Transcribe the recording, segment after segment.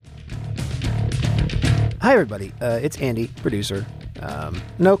Hi, everybody. It's Andy, producer.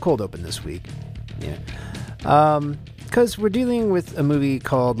 No cold open this week. Yeah. Because we're dealing with a movie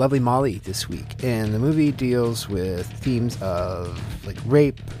called Lovely Molly this week, and the movie deals with themes of like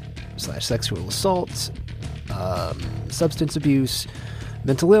rape / sexual assault, substance abuse,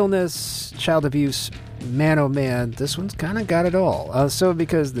 mental illness, child abuse. Man, oh man, this one's kind of got it all. So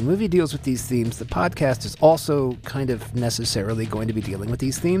because the movie deals with these themes, the podcast is also kind of necessarily going to be dealing with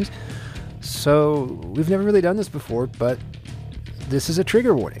these themes. So we've never really done this before, but this is a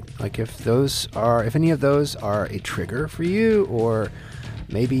trigger warning. Like if any of those are a trigger for you, or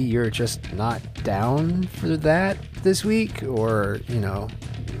maybe you're just not down for that this week, or, you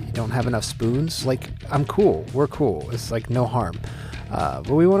don't have enough spoons, like, I'm cool. We're cool. It's like no harm. But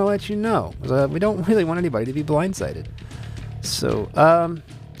we want to let you know. We don't really want anybody to be blindsided. So,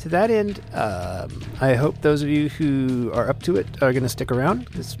 to that end, I hope those of you who are up to it are going to stick around.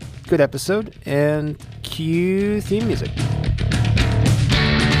 It's a good episode. And cue theme music.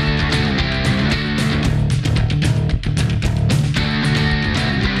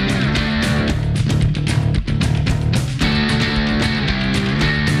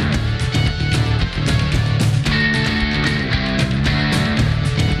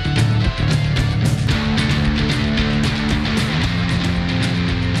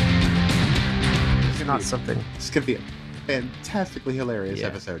 Something. It's gonna be a fantastically hilarious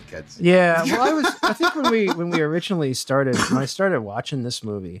episode, kids. Yeah, well, I think when we originally started, when I started watching this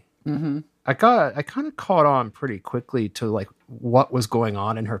movie, I kind of caught on pretty quickly to like what was going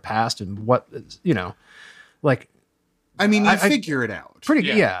on in her past and what, like. I mean, you figure it out.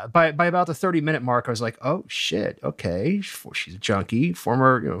 By about the 30-minute mark, I was like, oh shit, okay, she's a junkie,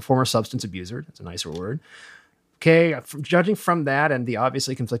 former substance abuser. That's a nicer word. Okay, judging from that and the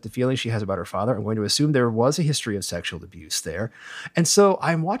obviously conflicted feelings she has about her father, I'm going to assume there was a history of sexual abuse there. And so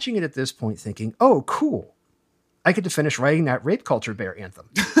I'm watching it at this point thinking, oh, cool. I get to finish writing that Rape Culture Bear anthem.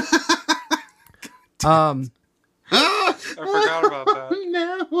 I forgot about that.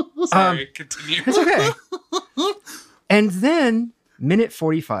 No. Sorry, continue. It's okay. And then minute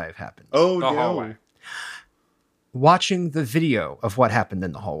 45 happened. Oh, The no. hallway. Watching the video of what happened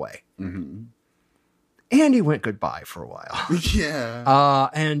in the hallway. Mm-hmm. Andy went goodbye for a while. Yeah.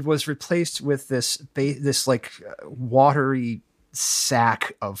 And was replaced with this watery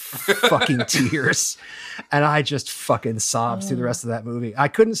sack of fucking tears. And I just fucking sobbed through the rest of that movie. I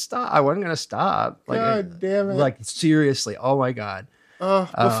couldn't stop. I wasn't going to stop. God damn it. Like, seriously. Oh, my God.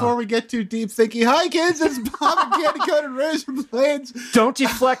 Before we get too deep thinking, hi, kids, it's Bob and Candy Coated Razor Blades. Don't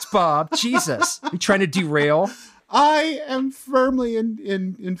deflect, Bob. Jesus. You trying to derail? I am firmly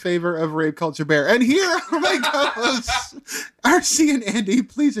in favor of Rape Culture Bear. And here are my co-hosts, RC and Andy.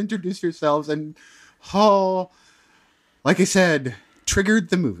 Please introduce yourselves. And, like I said, triggered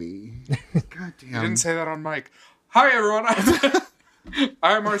the movie. God damn. You didn't say that on mic. Hi, everyone.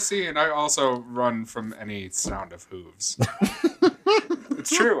 I'm RC, and I also run from any sound of hooves.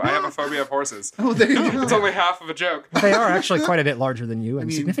 It's true. I have a phobia of horses. Oh, there you go. It's only half of a joke. They are actually quite a bit larger than you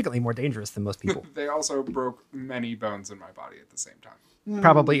and significantly more dangerous than most people. They also broke many bones in my body at the same time.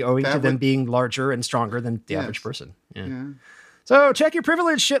 Probably owing to them being larger and stronger than the average person. Yeah. So check your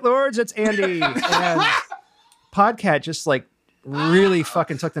privilege, shitlords. It's Andy. And Podcat just like really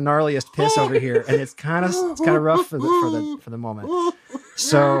fucking took the gnarliest piss over here, and it's kind of rough for the moment.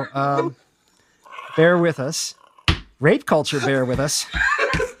 So bear with us. Rape Culture, bear with us.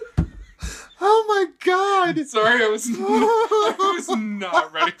 Oh my God! Sorry, I was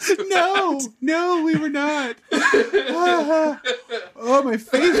not ready for that. No, we were not. Oh, my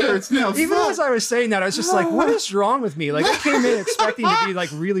face hurts now. Even as I was saying that, I was just like, what is wrong with me? Like, I came in expecting to be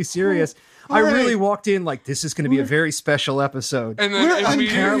like really serious. I really walked in like, this is going to be a very special episode. And then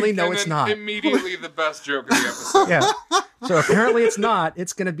apparently, no, it's not. Immediately the best joke of the episode. Yeah. So apparently it's not.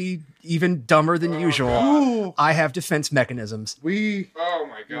 It's going to be even dumber than usual. God. I have defense mechanisms. Oh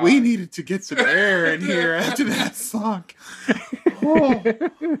my God. We needed to get some air in here after that fuck.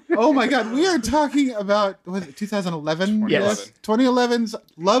 Oh my God. We are talking about, was it 2011? Yes. 2011's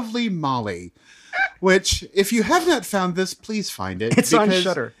Lovely Molly. Which, if you have not found this, please find it. It's on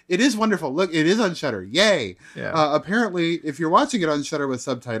Shudder. It is wonderful. Look, it is on Shudder. Yay! Yeah. Apparently, if you're watching it on Shudder with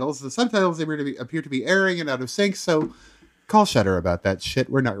subtitles, the subtitles appear to be airing and out of sync. So, call Shudder about that shit.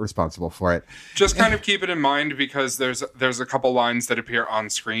 We're not responsible for it. Just kind of keep it in mind because there's a couple lines that appear on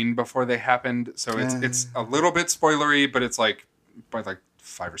screen before they happened. So it's a little bit spoilery, but it's like by like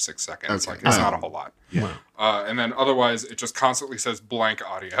 5 or 6 seconds. Okay. Like it's not a whole lot. Yeah. And then otherwise, it just constantly says blank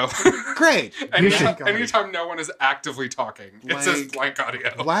audio. Great. Anytime no one is actively talking, it says blank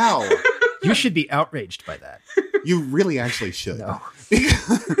audio. Wow. You should be outraged by that. You really actually should. No.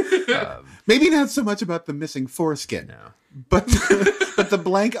 Maybe not so much about the missing foreskin, No. but the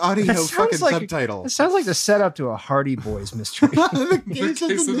blank audio fucking subtitle. It sounds like the setup to a Hardy Boys mystery. The case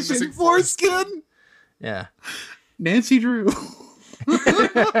of the missing foreskin. Yeah. Nancy Drew.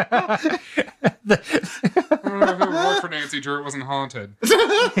 I don't know if it worked for Nancy Drew. It wasn't haunted.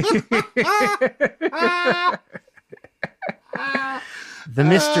 The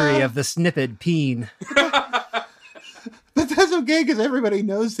mystery of the snippet peen. But that's okay, because everybody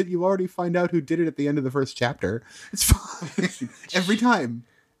knows that you already find out who did it at the end of the first chapter. It's fine. Every time.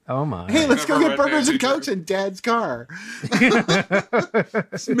 Oh my. Hey, let's go Never get read burgers Nancy and Cokes Drew. in Dad's car.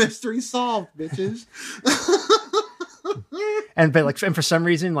 Mystery solved, bitches. And for some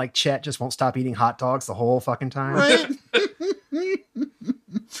reason, like Chet just won't stop eating hot dogs the whole fucking time. Right?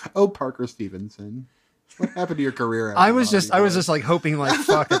 Oh, Parker Stevenson. What happened to your career? I was just like hoping like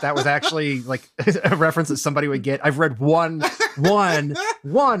fuck that was actually like a reference that somebody would get. I've read one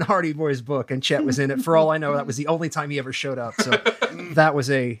Hardy Boys book and Chet was in it. For all I know, that was the only time he ever showed up. So that was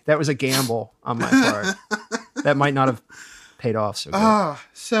a gamble on my part. That might not have paid off so good.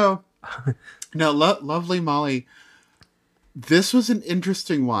 So no, lovely Molly. This was an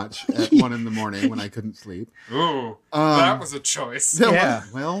interesting watch at 1 a.m. when I couldn't sleep. Ooh, that was a choice. Yeah.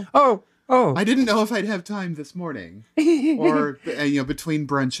 Well, Oh. I didn't know if I'd have time this morning or between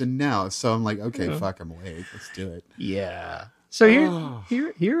brunch and now. So I'm like, okay, fuck, I'm awake. Let's do it. Yeah. So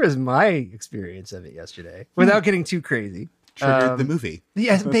here is my experience of it yesterday, without getting too crazy. Triggered the movie.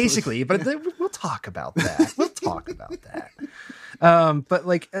 Yeah, basically. But we'll talk about that. But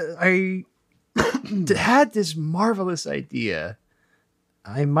like, I had this marvelous idea.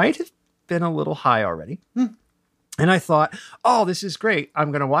 I might have been a little high already. And I thought, oh, this is great.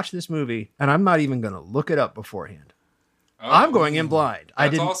 I'm going to watch this movie, and I'm not even going to look it up beforehand. Oh, I'm going in blind.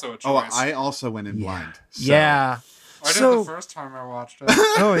 That's also a choice. Oh, I also went in blind. So. Yeah. I did the first time I watched it.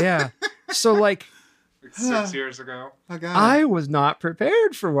 Oh, yeah. So, like 6 years ago. Oh, God. I was not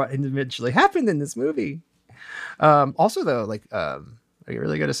prepared for what eventually happened in this movie. Also, though, like, are you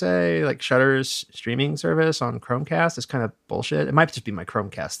really going to say, like, Shudder's streaming service on Chromecast is kind of bullshit? It might just be my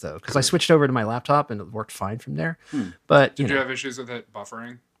Chromecast, though, because I switched over to my laptop and it worked fine from there. But Did you have issues with it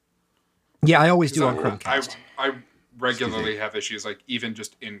buffering? Yeah, I always do on So, Chromecast. I regularly have issues, like, even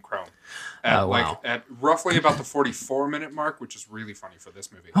just in Chrome. Oh, wow. At roughly about the 44-minute mark, which is really funny for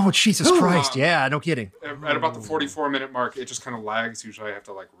this movie. Oh, Jesus Christ. Yeah, no kidding. At about the 44-minute mark, it just kind of lags. Usually I have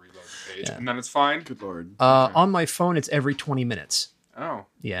to, like, reload the page, and then it's fine. Good Lord. On my phone, it's every 20 minutes. Oh.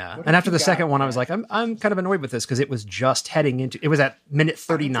 Yeah. And after the second one, I was like, I'm kind of annoyed with this because it was just heading into, it was at minute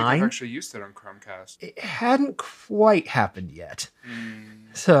I don't think 39. I've actually used it on Chromecast. It hadn't quite happened yet.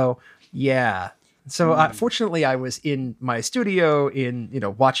 So, yeah. So, fortunately, I was in my studio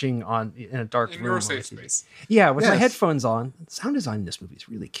watching in a dark In room. your safe space. Yeah, with my Yes. headphones on. Sound design in this movie is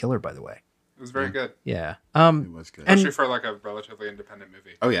really killer, by the way. It was very good. Yeah. It was good. and- Especially for, like, a relatively independent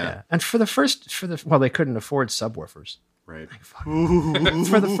movie. oh, yeah. Yeah. And well, they couldn't afford subwoofers. Right.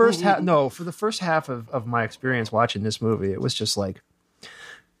 For the first half of my experience watching this movie, it was just like,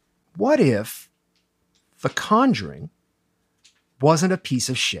 what if The Conjuring wasn't a piece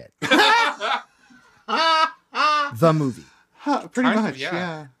of shit? The movie. Pretty Kind of, much, yeah.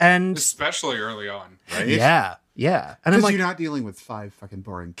 yeah. And Especially early on. Right? yeah. And I'm Because like, you're not dealing with 5 fucking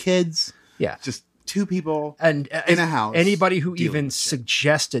boring kids. yeah. Just 2 people. And in a house, anybody who dealing even with shit.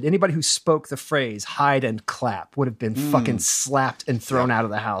 suggested, anybody who spoke the phrase hide and clap would have been fucking slapped and thrown out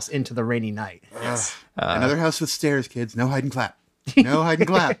of the house into the rainy night. Yes. Another house with stairs, kids. No hide and clap. No hide and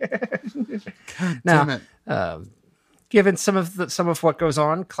clap. God Now, damn it. Given some of what goes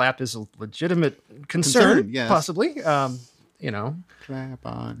on, clap is a legitimate concern, Concern, yes. possibly. Clap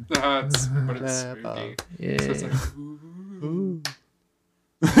on. But it's Clap spooky. Yeah. So it's like, ooh.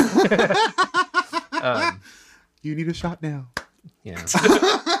 You need a shot now. Yeah.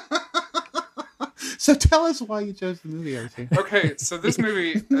 So tell us why you chose the movie, RC. Okay, so this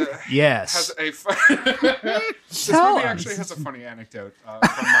movie Yes. has a this Tell movie us. actually has a funny anecdote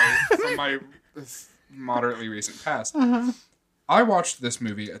from my moderately recent past. I watched this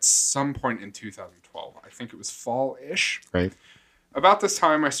movie at some point in 2012. I think it was fall-ish. Right. About this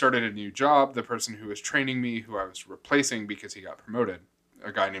time, I started a new job. The person who was training me, who I was replacing because he got promoted,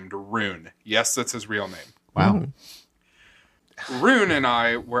 a guy named Rune. Yes, that's his real name. Wow. Rune and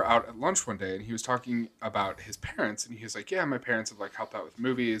I were out at lunch one day, and he was talking about his parents, and he was like, yeah, my parents have, like, helped out with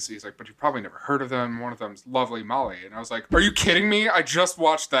movies. He's like, but you've probably never heard of them. One of them's Lovely Molly. And I was like, are you kidding me? I just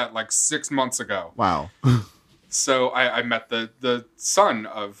watched that, like, 6 months ago. Wow. So I met the son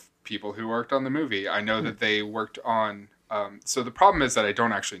of people who worked on the movie. I know that they worked on... so the problem is that I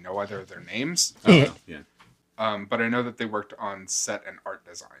don't actually know either of their names. Yeah. Yeah. but I know that they worked on set and art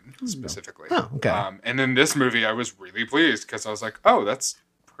design specifically. Oh, okay. And in this movie, I was really pleased because I was like, oh, that's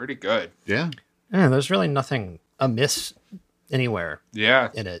pretty good. Yeah. Yeah, there's really nothing amiss anywhere Yeah.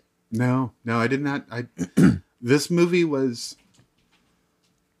 in it. No, I did not. This movie was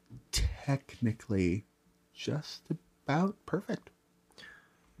technically just about perfect.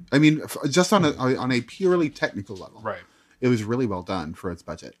 I mean, just on a purely technical level, Right. it was really well done for its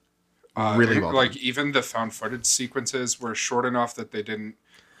budget. Like even the found footage sequences were short enough that they didn't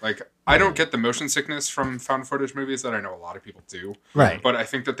like. I don't get the motion sickness from found footage movies that I know a lot of people do. Right. But I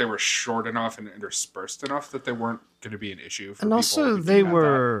think that they were short enough and interspersed enough that they weren't going to be an issue. For And people also looking they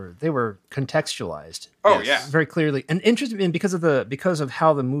at that. were contextualized. Oh Yes. yeah. Very clearly. And interesting, and because of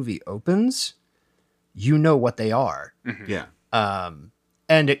how the movie opens, you know what they are. Yeah.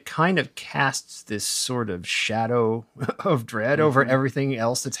 And it kind of casts this sort of shadow of dread over everything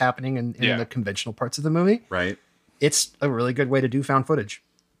else that's happening in Yeah. the conventional parts of the movie. Right. It's a really good way to do found footage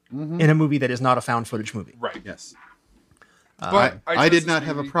in a movie that is not a found footage movie. Right. Yes. But I did just not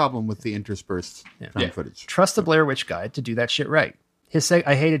have a really- problem with the interspersed found Yeah. footage. Trust the Blair Witch Guide to do that shit right.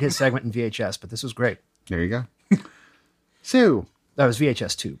 I hated his segment in VHS, but this was great. There you go. So, That was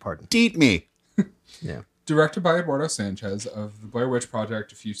VHS 2, pardon. eat me. Yeah. Directed by Eduardo Sanchez of the Blair Witch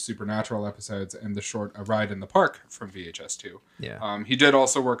Project, a few Supernatural episodes, and the short A Ride in the Park from VHS 2. Yeah. He did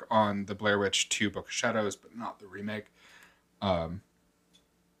also work on the Blair Witch 2 Book of Shadows, but not the remake.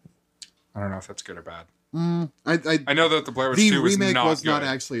 I don't know if that's good or bad. I know that the Blair Witch The 2 was remake not was good. not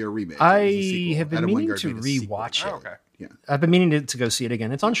actually a remake. It was a I sequel. have been Adam meaning Wingard to made a sequel. rewatch Oh, it. okay. Yeah. I've been meaning to go see it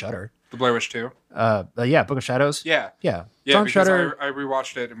again. It's on Shudder. The Blair Witch 2? Yeah, Book of Shadows. Yeah. Yeah. It's Yeah, on because Shudder. I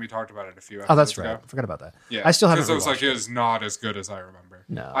rewatched it and we talked about it a few episodes Oh, that's ago. right. I forgot about that. Yeah. I still haven't Because it was like, rewatched it is not as good as I remember.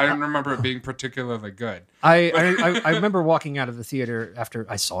 No. I don't remember it being particularly good. I remember walking out of the theater after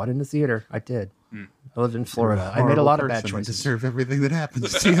I saw it in the theater. I did. I lived in Florida. I made a lot of bad Horrible person and choices. deserve everything that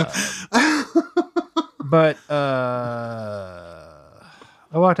happens to you. But I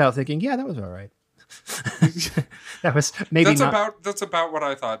walked out thinking, yeah, that was all right. That was maybe not. That's about what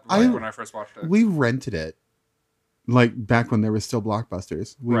I thought I- when I first watched it. We rented it, like back when there was still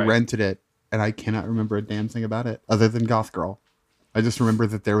Blockbusters. We Right. rented it, and I cannot remember a damn thing about it other than Goth Girl. I just remember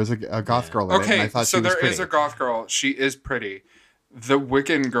that there was a Goth Girl in it, and Okay, I thought so she was there pretty. is a goth girl. She is pretty. The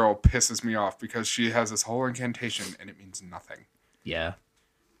Wiccan girl pisses me off because she has this whole incantation and it means nothing. Yeah.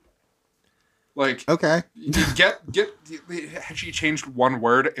 Like, Okay. had she changed one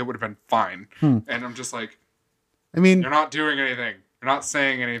word, it would have been fine. And I'm just like, I mean, you're not doing anything. You're not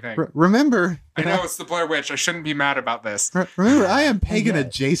saying anything. remember. I know it's the Blair Witch. I shouldn't be mad about this. Remember, I am pagan Yeah.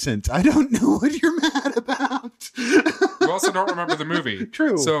 adjacent. I don't know what you're mad about. You also don't remember the movie.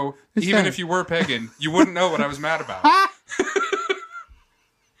 True. So It's even fair. if you were pagan, you wouldn't know what I was mad about.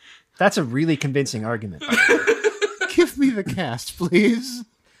 That's a really convincing argument. Give me the cast, please.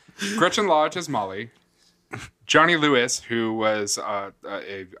 Gretchen Lodge as Molly. Johnny Lewis, who was I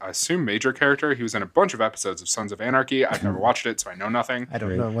assume major character. He was in a bunch of episodes of Sons of Anarchy. I've never watched it, so I know nothing. I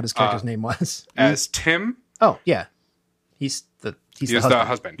don't know what his character's name was. As Tim, Oh, yeah. He's the he is the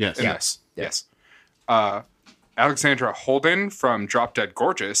husband Yes. in Yeah. this. Yeah. Yes. Alexandra Holden from Drop Dead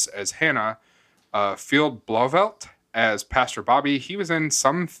Gorgeous as Hannah. Field Blovelt as Pastor Bobby. He was in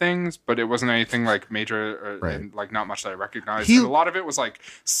some things, but it wasn't anything like major Right. and like not much that I recognized. He- And a lot of it was like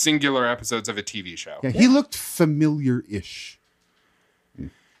singular episodes of a TV show. Yeah, he looked familiar-ish.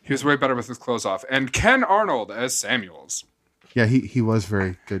 He was way better with his clothes off. And Ken Arnold as Samuels. Yeah, he was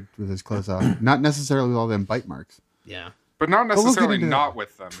very good with his clothes off. Not necessarily with all them bite marks. Yeah. But not we'll get necessarily into not that.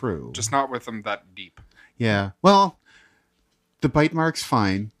 with them. True. Just not with them that deep. Yeah. Well, the bite marks,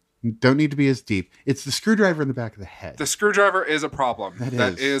 fine. Don't need to be as deep. It's the screwdriver in the back of the head. The screwdriver is a problem.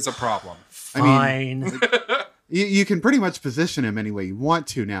 That is. is a problem. Fine. You can pretty much position him any way you want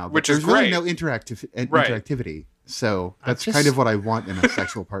to now, but Which is there's really great. no Right. interactivity. So that's just- kind of what I want in a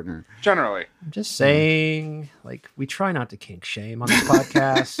sexual partner. Generally. I'm just saying, like, we try not to kink shame on this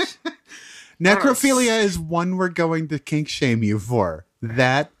podcast. Necrophilia is one we're going to kink shame you for.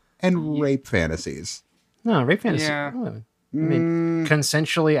 That and rape fantasies. No, rape fantasy. Yeah. Oh, I mean,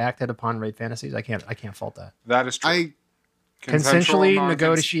 consensually acted upon rape fantasies. I can't fault that. That is true. Consensual, Consensually non-cons-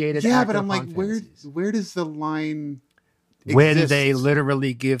 negotiated. Yeah, acted but I'm like, upon where fantasies. does the line When exist? they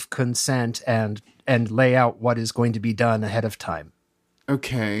literally give consent and lay out what is going to be done ahead of time.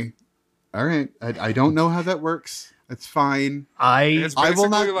 Okay. All right. I don't know how that works. That's fine. It's I will basically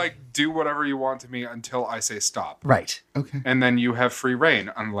not- like do whatever you want to me until I say stop. Right. Okay. And then you have free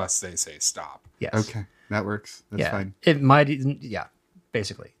reign unless they say stop. Yes. Okay. That works. That's Yeah. fine. It might. Yeah.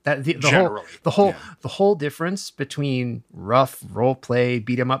 Basically, that the Generally, whole difference between rough role play,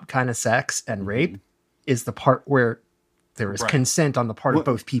 beat 'em up kind of sex and rape is the part where there is Right. consent on the part of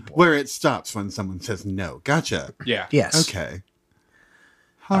both people. Where it stops when someone says no. Gotcha. Yeah. Yes. Okay.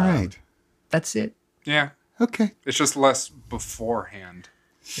 All right. That's it. Yeah. Okay. It's just less beforehand.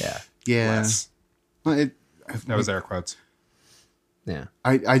 Yeah. Yeah. Less. Well, That was air quotes. Yeah.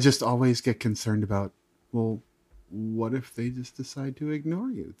 I just always get concerned about, well, what if they just decide to ignore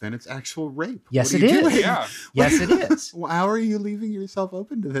you? Then it's actual rape. Yes, What are it you is. doing? Yeah. Yes, it is. Well, how are you leaving yourself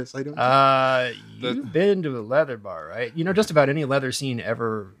open to this? I don't. You've been to a leather bar, right? You know, just about any leather scene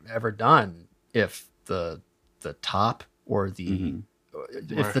ever done. If the top or the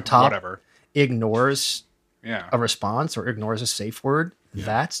if the top Whatever. ignores Yeah. a response or ignores a safe word,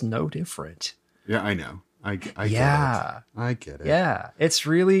 that's no different. Yeah, I know. I get Yeah. it. I get it. Yeah, it's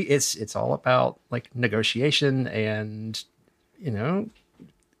really it's all about like negotiation and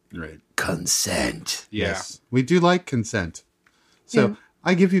Right. consent. Yeah. Yes. We do like consent. So Yeah.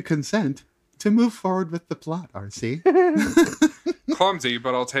 I give you consent to move forward with the plot, RC. Clumsy,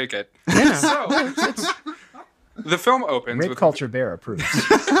 but I'll take it. Yeah. So, the film opens Rape with culture bear approves.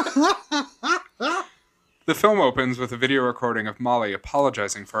 The film opens with a video recording of Molly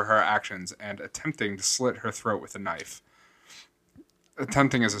apologizing for her actions and attempting to slit her throat with a knife.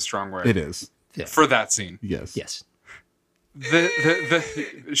 Attempting is a strong word. It is. For that scene. Yes. Yes.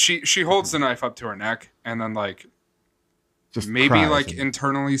 She holds the knife up to her neck and then like Just maybe cries like and-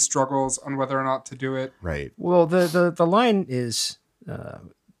 internally struggles on whether or not to do it. Right. Well, the line is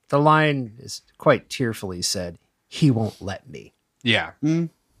quite tearfully said, "He won't let me." Yeah.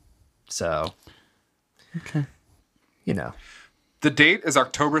 So, Okay. The date is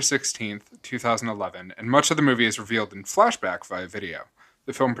October 16th, 2011, and much of the movie is revealed in flashback via video.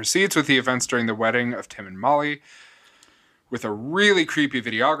 The film proceeds with the events during the wedding of Tim and Molly, with a really creepy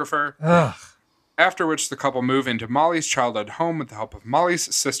videographer, ugh. after which the couple move into Molly's childhood home with the help of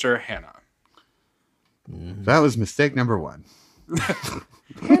Molly's sister, Hannah. That was mistake number one.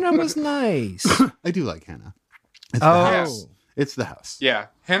 Hannah was nice. I do like Hannah. It's Oh, the house. It's the house. Yeah,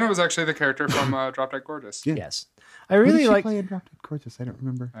 Hannah was actually the character from Drop Dead Gorgeous. Yeah. yes. I Who did really she like play in Drop Dead Gorgeous? I don't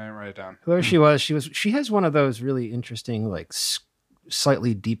remember. I didn't write it down. whoever she was. She has one of those really interesting, like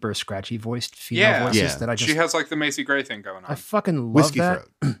slightly deeper, scratchy voiced female Yeah. voices Yeah. that I just She has like the Macy Gray thing going on. I fucking love Whiskey that.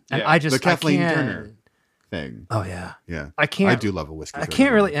 Throat And Yeah. I just The Kathleen I can't, Turner. thing. Oh yeah. Yeah. I can't. I do love a whiskey. I Throat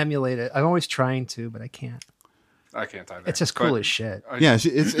can't movie. really emulate it. I'm always trying to, but I can't. I can't either. It's just cool But as shit. Yeah,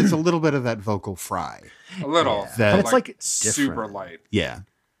 it's a little bit of that vocal fry. a little. That- but It's like super different. light. Yeah.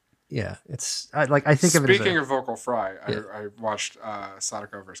 Yeah, I think of it Speaking as of vocal fry, Yeah. I watched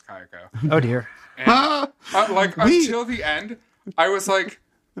Sadako vs. Kayako. oh dear. And like We- until the end, I was like,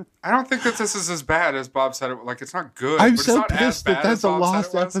 I don't think that this is as bad as Bob said it. Like it's not good. I'm but so it's not as pissed that bad that's as a Bob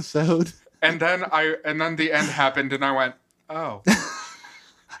lost said it was. episode. And then the end happened, and I went, oh,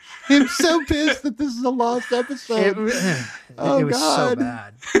 I'm so pissed that this is a lost It, episode. Oh, it was so God.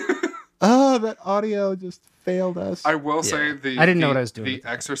 bad. Oh, that audio just failed us. I will say the I didn't know the- what I was doing The with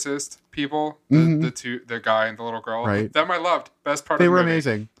that. Exorcist people, Mhm. the guy and the little girl, Right. them I loved. Best part. They of the were movie.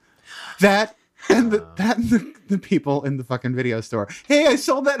 amazing. That and the people in the fucking video store. Hey, I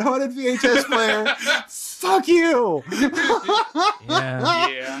sold that haunted VHS player. Fuck you. Yeah.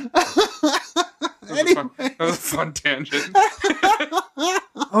 Yeah, that was a fun tangent.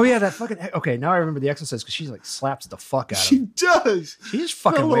 Oh yeah, that fucking. Okay, now I remember the Exorcist because she like slaps the fuck out of She him. does. She just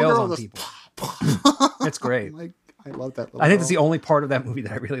fucking The little wails girl on just- people. It's great. Like, I love that. I think it's the only part of that movie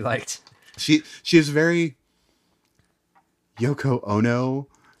that I really liked. She is very Yoko Ono.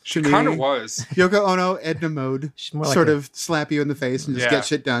 She to me. kind of was. Yoko Ono, Edna mode. She's more like Sort a- of slap you in the face and just Yeah. get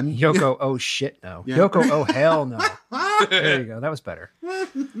shit done. Yoko, oh shit, no. Yeah. Yoko, oh hell no. There you go. That was better.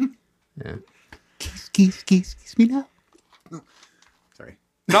 Kiss me now. Sorry.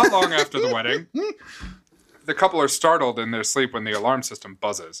 Not long after the wedding, the couple are startled in their sleep when the alarm system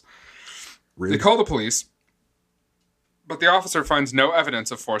buzzes. They call the police, but the officer finds no evidence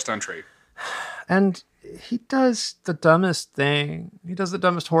of forced entry. And he does the dumbest thing. He does the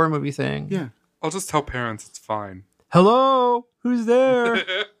dumbest horror movie thing. Yeah. I'll just tell parents it's fine. Hello? Who's there?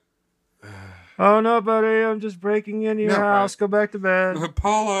 Oh no, buddy. I'm just breaking into your No, house. Go back to bed.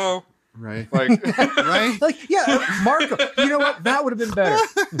 Apollo. Right. Like, Right. Like, yeah, Marco. You know what? That would have been better.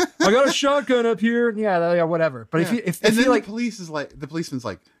 I got a shotgun up here. Yeah, whatever. But if Yeah. you, if and you then like, the policeman's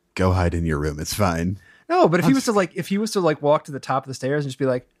like, go hide in your room. It's fine. no, but if he was to like walk to the top of the stairs and just be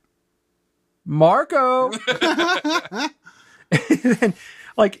like, Marco. And then,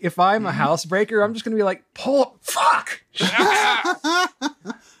 like, if I'm a housebreaker, I'm just gonna be like, pull up, fuck.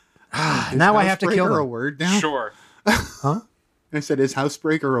 Now I have to kill Housebreaker a them. word now? sure. Huh? I said, is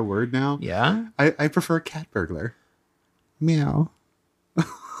housebreaker a word now? Yeah. I prefer cat burglar. Meow.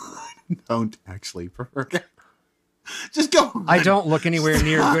 don't actually prefer cowboys. Just go on. I don't look anywhere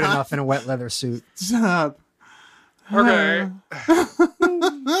near good enough in a wet leather suit. Stop. Okay.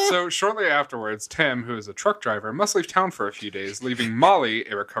 So shortly afterwards, Tim, who is a truck driver, must leave town for a few days, leaving Molly,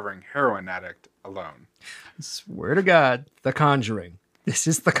 a recovering heroin addict, alone. Swear to God, The Conjuring. This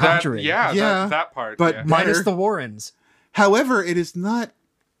is The Conjuring. That part. But yeah. Minus better. the Warrens. However, it is not.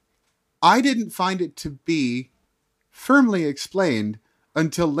 I didn't find it to be firmly explained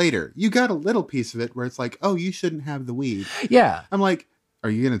until later. You got a little piece of it where it's like, oh, you shouldn't have the weed. Yeah. I'm like, are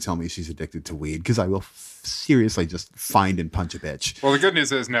you going to tell me she's addicted to weed? Because I will seriously just find and punch a bitch. Well, the good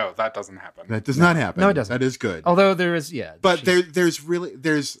news is, no, that doesn't happen. That does not happen. No, it doesn't. That is good. Although there is, But she-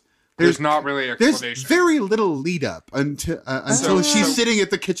 there's not really an there's explanation. very little lead up until she's sitting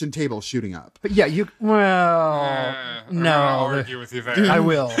at the kitchen table shooting up. But yeah, I'll no. argue with you there. I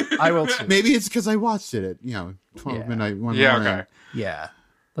will too. Maybe it's because I watched it at 12 midnight one Yeah, morning. okay. Yeah.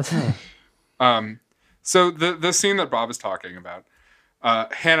 So the scene that Bob is talking about,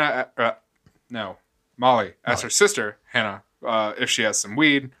 Molly asks her sister, Hannah, if she has some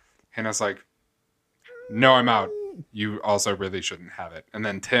weed. Hannah's like, no, I'm out. You also really shouldn't have it. And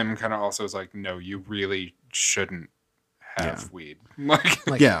then Tim kind of also is like, no, you really shouldn't have weed.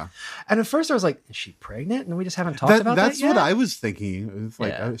 Like, Yeah. And at first I was like, is she pregnant? And we just haven't talked about that That's yet? what I was thinking. It was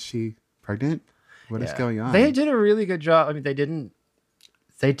like, Yeah. oh, is she pregnant? What is Yeah. going on? They did a really good job. I mean, they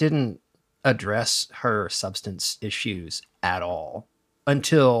didn't address her substance issues at all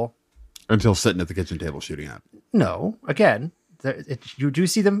until sitting at the kitchen table shooting up. no. Again, you do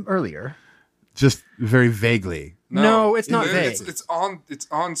see them earlier. Just very vaguely. No, it's not vague. It's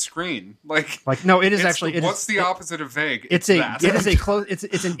on screen. Like No, it is it's actually. what's the opposite of vague? It's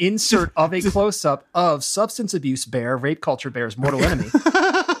an insert of a close up of substance abuse bear, rape culture bear's mortal enemy.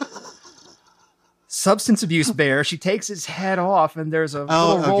 Substance abuse bear. She takes his head off, and there's a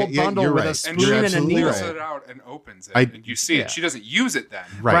little rolled bundle you're with right. a spoon and she and a absolutely needle. pulls right. it out and opens it, I- and you see yeah. it. She doesn't use it then.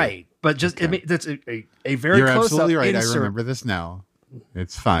 Right. But just that's a very You're close absolutely up right. insert. I remember this now.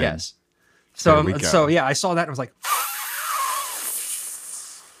 It's fine. Yes. There we go. So yeah, I saw that and I was like,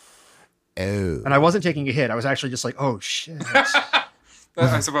 Oh. and I wasn't taking a hit. I was actually just like, oh shit.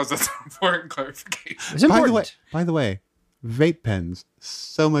 I suppose that's an important clarification. It's important. By the way, vape pens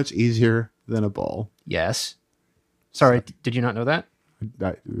so much easier than a bowl. Yes. Sorry, did you not know that?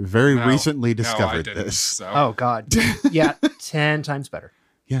 I very No. recently No, I discovered didn't, this. So. Oh God. Yeah, 10 times better.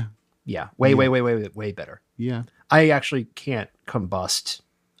 Yeah. Yeah, way better. Yeah. I actually can't combust.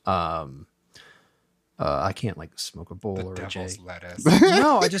 I can't like smoke a bowl or a J. Devil's lettuce.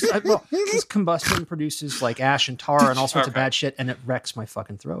 No, because combustion produces like ash and tar and all sorts of Okay. bad shit, and it wrecks my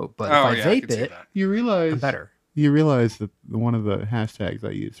fucking throat. But Oh, if yeah, I I vape can see it, that. You realize I'm better. You realize that one of the hashtags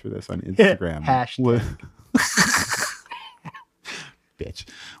I use for this on Instagram Hashtag.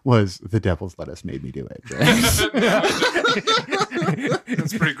 was the devil's lettuce made me do it.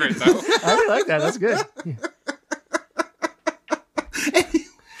 That's pretty great, though. I really like that. That's good.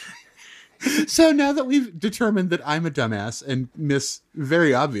 So now that we've determined that I'm a dumbass and miss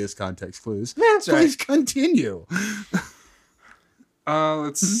very obvious context clues, That's right. please continue.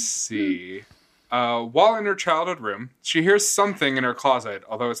 Let's see. While in her childhood room, she hears something in her closet,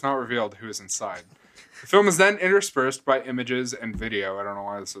 although it's not revealed who is inside. The film is then interspersed by images and video. I don't know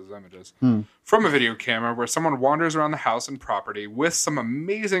why this is images. From a video camera where someone wanders around the house and property with some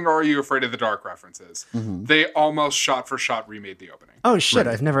amazing Are You Afraid of the Dark references. They almost shot for shot remade the opening. Oh shit!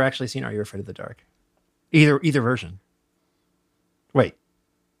 I've never actually seen Are You Afraid of the Dark? Either version. Wait.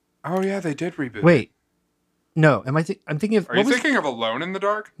 Oh, yeah, they did reboot. Wait. No. I'm thinking of. Are you thinking of Alone in the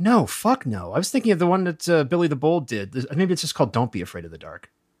Dark? No. Fuck no. I was thinking of the one that Billy the Bull did. Maybe it's just called Don't Be Afraid of the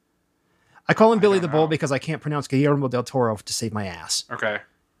Dark. I call him Billy the Bull because I can't pronounce Guillermo del Toro to save my ass. Okay.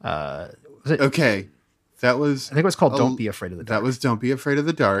 Okay. That was I think it was called Don't Be Afraid of the Dark. That was Don't Be Afraid of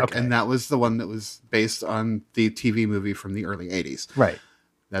the Dark, Okay. and that was the one that was based on the TV movie from the early 80s. Right.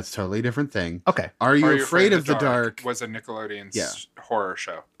 That's a totally different thing. Okay. Are You Afraid of the Dark? was a Nickelodeon Yeah. horror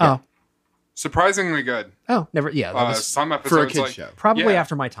show. Oh. Surprisingly good. Oh, never. Yeah. That was Some For a episodes kid's like show. probably yeah.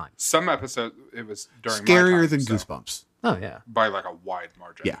 after my time. Some episodes it was during my Scarier time, than so, Goosebumps. Oh yeah. by like a wide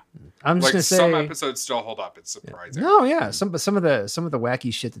margin. Yeah. I'm just Like gonna say. some episodes still hold up. It's surprising. No, yeah. Some of the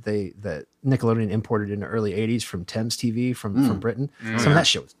wacky shit that Nickelodeon imported in the early '80s from Thames TV from Britain. Some of that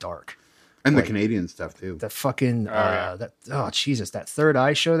shit was dark. And Like- the Canadian stuff, too. That fucking yeah. Jesus, that Third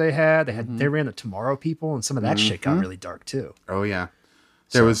Eye show they had. They ran the Tomorrow People, and some of that shit got really dark too. Oh, yeah.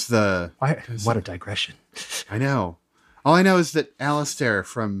 There was the... What a digression. I know. All I know is that Alistair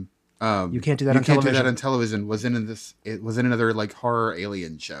from You Can't Do That You on Can't Do Television. That on Television was in this. It was in another like horror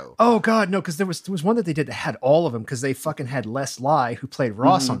alien show. Oh God, no! Because there was one that they did that had all of them because they fucking had Les Lie who played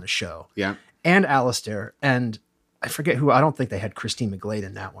Ross on the show, Yeah. and Alistair, and I forget who. I don't think they had Christine McGlade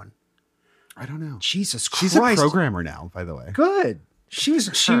in that one. I don't know. Jesus She's Christ! a programmer now, by the way. Good. She was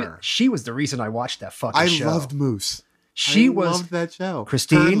Her. she was the reason I watched that fucking I show. loved Moose. She I was. loved that show.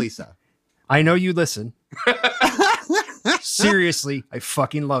 Christine? Her and Lisa. I know you listen. Seriously, I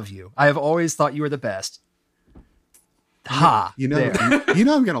fucking love you. I have always thought you were the best. Ha! You know, there. you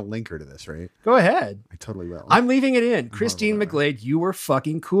know, I'm gonna link her to this, right? Go ahead. I totally will. I'm leaving it in. Christine whatever. McGlade, you were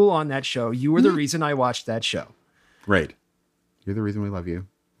fucking cool on that show. You were the reason I watched that show. Right. You're the reason we love you.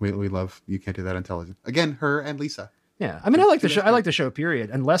 We love You Can't Do That on Television. Again, her and Lisa. Yeah, I mean, I like the show. I like the show. Period.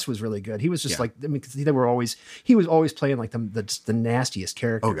 And Les was really good. He was just Yeah. like, I mean, 'cause he was always playing like the nastiest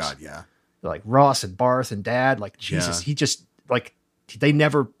characters. Oh God, yeah. Like Ross and Barth and Dad. Like Jesus, Yeah. he just like they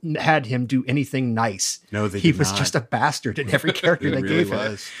never had him do anything nice. No, they he did was not. just a bastard in every character It they really gave him.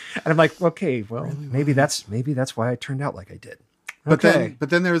 was. And I'm like, okay, well, maybe that's why I turned out like I did. But Okay.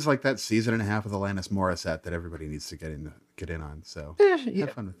 then there was like that season and a half of Alanis Morissette that everybody needs to get in on. So Yeah,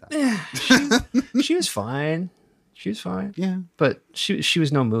 have fun with that. she was fine. She was fine. Yeah. But she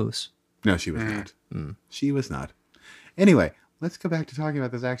was no moose. No, she was not. She was not. Anyway, let's go back to talking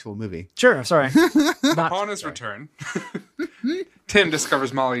about this actual movie. Sure, I'm sorry. Upon his return, Tim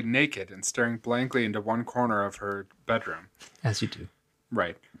discovers Molly naked and staring blankly into one corner of her bedroom. As you do.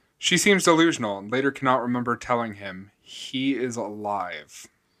 Right. She seems delusional and later cannot remember telling him he is alive.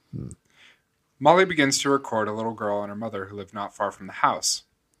 Molly begins to record a little girl and her mother who live not far from the house.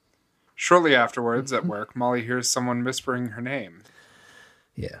 Shortly afterwards, at work, Molly hears someone whispering her name.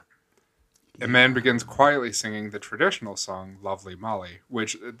 Yeah. A man begins quietly singing the traditional song "Lovely Molly,"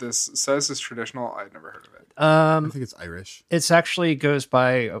 which this says is traditional. I'd never heard of it. I think it's Irish. It's actually goes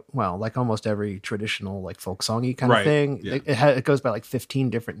by, well, like almost every traditional like folk songy kind of Right, thing. yeah. It goes by like 15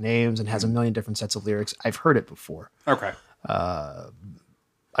 different names and has a million different sets of lyrics. I've heard it before. Okay.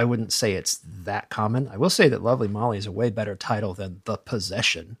 I wouldn't say it's that common. I will say that Lovely Molly is a way better title than The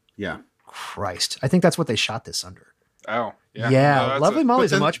Possession. Yeah. Christ. I think that's what they shot this under. Oh, yeah. Yeah, No, that's Lovely a-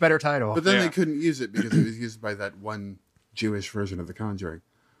 Molly's but a then- much better title. But then Yeah. they couldn't use it because it was used by that one Jewish version of The Conjuring.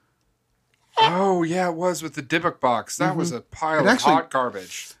 Oh, yeah, it was with the Dybbuk box. That was a pile It of actually- hot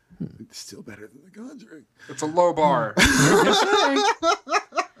garbage. It's still better than The Conjuring. It's a low bar.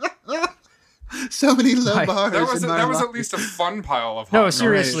 So many low Right. bars. That was in my that was life. at least a fun pile of hot No, garbage.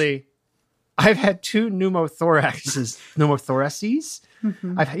 seriously. I've had 2 pneumothoraxes.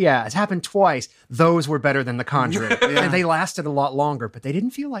 It's happened twice. Those were better than The Conjuring. And they lasted a lot longer, but they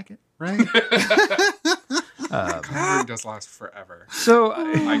didn't feel like it. right. Conjuring does last forever. So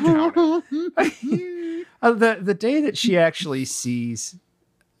I count it. the day that she actually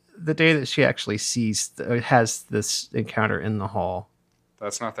has this encounter in the hall.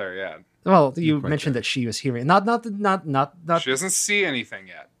 That's not there yet. Well, you quite mentioned that she was hearing not She doesn't see anything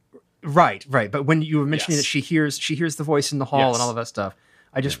yet. right. But when you were mentioning Yes. that she hears the voice in the hall Yes. and all of that stuff,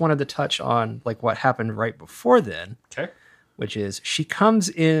 I just wanted to touch on like what happened right before then, Okay. which is she comes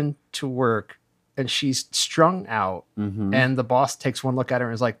in to work and she's strung out, and the boss takes one look at her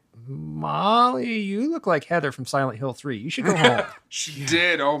and is like, "Molly, you look like Heather from Silent Hill 3. You should go home." She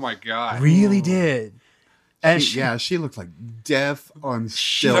did. Oh my god. Really did. And She looked like death on So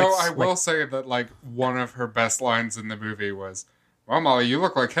stilts. I will say that like one of her best lines in the movie was, "Well, Molly, you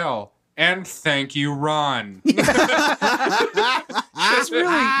look like hell." And thank you, Ron. It's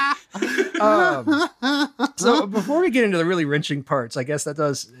really. So before we get into the really wrenching parts, I guess that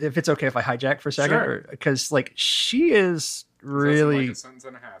does, if it's okay if I hijack for a second, Sure. because like she is That's really like a sentence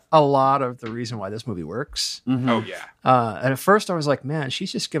and a half. a lot of the reason why this movie works. Oh yeah. And at first I was like, man,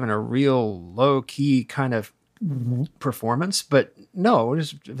 she's just giving a real low key kind of performance, but no, it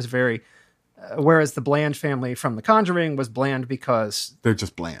was very. Whereas the Bland family from The Conjuring was bland because They're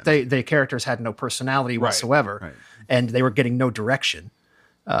just bland. the characters had no personality whatsoever, right. and they were getting no direction.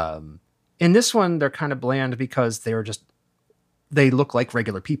 In this one, they're kind of bland because they look like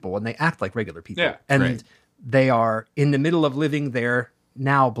regular people and they act like regular people, Yeah, and right. they are in the middle of living their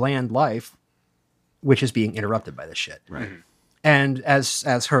now bland life, which is being interrupted by this shit. Right. And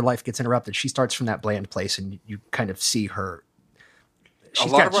as her life gets interrupted, she starts from that bland place, and you kind of see her. A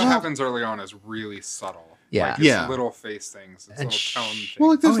lot of what happens early on is really subtle. Yeah. Like it's Yeah. little face things. It's And little tone things. Well,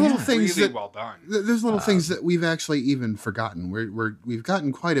 like there's Oh, little yeah. things really that well done. there's little things that we've actually even forgotten. We've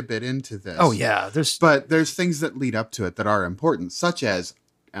gotten quite a bit into this. Oh yeah, But there's things that lead up to it that are important, such as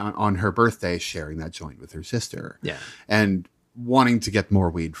on her birthday sharing that joint with her sister. Yeah. And wanting to get more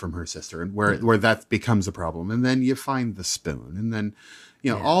weed from her sister, and where that becomes a problem. And then you find the spoon, and then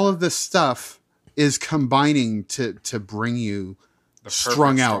all of this stuff is combining to bring you The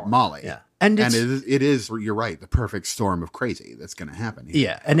strung perfect out storm. Molly. Yeah. And it is, you're right, the perfect storm of crazy that's going to happen here.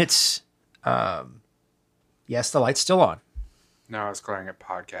 Yeah, and it's yes, the light's still on. No, I was glaring at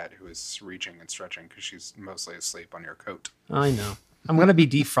Podcat, who is reaching and stretching because she's mostly asleep on your coat. I know. I'm gonna be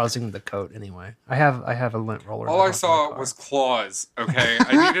defrozzing the coat anyway. I have a lint roller. All in I my saw car. was claws. Okay,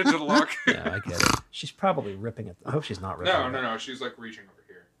 I needed to look. Yeah, I get it. She's probably ripping it. I hope she's not ripping it. No. She's like reaching over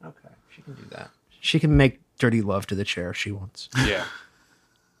here. Okay, she can do that. She can make dirty love to the chair if she wants. Yeah,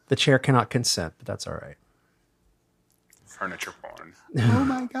 The chair cannot consent, but that's all right. furniture porn. Oh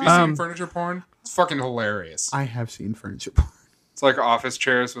my Have you God. seen furniture porn? It's fucking hilarious. I have seen furniture porn. It's like office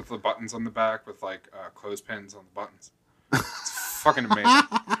chairs with the buttons on the back with like clothespins on the buttons. It's fucking amazing.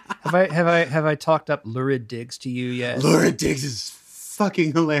 Have I talked up Lurid Digs to you yet? Laura Diggs is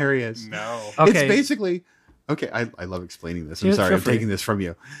fucking hilarious. No. Okay. It's basically okay. I love explaining this. I'm Yeah, sorry, feel I'm free. taking this from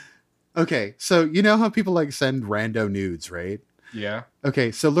you. Okay, so you know how people like send rando nudes, right? Yeah.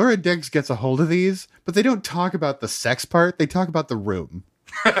 Okay, so Laura Diggs gets a hold of these, but they don't talk about the sex part. They talk about the room.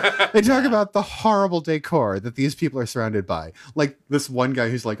 They talk about the horrible decor that these people are surrounded by. Like this one guy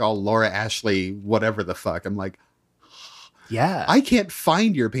who's like all Laura Ashley, whatever the fuck. I'm like, Yeah. I can't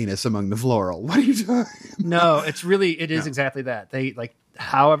find your penis among the floral. What are you doing? No, it is exactly that. They like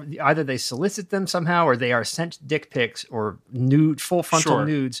however either they solicit them somehow or they are sent dick pics or full frontal Sure.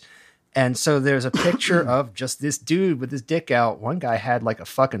 nudes. And so there's a picture of just this dude with his dick out. One guy had like a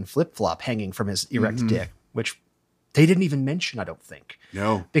fucking flip-flop hanging from his erect dick, which they didn't even mention, I don't think.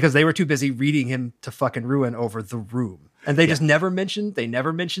 No. Because they were too busy reading him to fucking ruin over the room. And they just never mentioned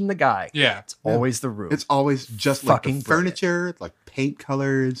the guy. Yeah. It's always the room. It's always just like Fucking the furniture, like paint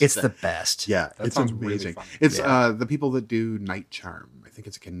colors. It's the best. Yeah, That it's sounds really amazing. fun. It's the people that do Night Charm. I think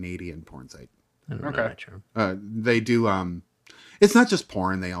it's a Canadian porn site. I don't know Okay. that term. They do. It's not just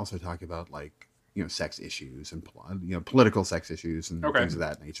porn. They also talk about like sex issues and political sex issues and Okay. things of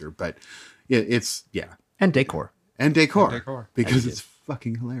that nature. But it's And decor. and decor, And decor. because it's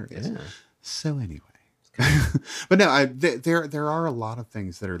fucking hilarious. Yeah. So anyway. But no, there are a lot of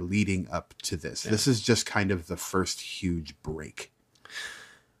things that are leading up to this. This is just kind of the first huge break.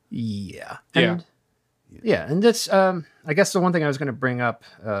 Yeah. Yeah. And, yeah. And that's, I guess the one thing I was going to bring up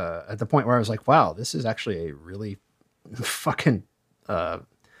at the point where I was like, wow, this is actually a really fucking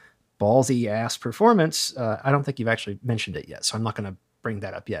ballsy ass performance. I don't think you've actually mentioned it yet, so I'm not going to bring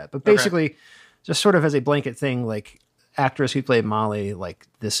that up yet. But basically, just sort of as a blanket thing, like actress who played Molly, like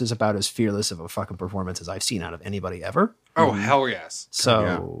this is about as fearless of a fucking performance as I've seen out of anybody ever. Oh, hell yes.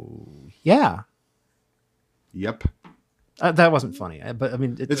 So, yeah. Yep. That wasn't funny, but I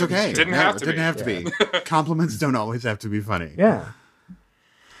mean, It's okay. Didn't have to It didn't be. have to be. Compliments don't always have to be funny. Yeah.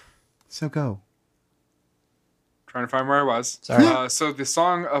 So go. Trying to find where I was. Sorry. So the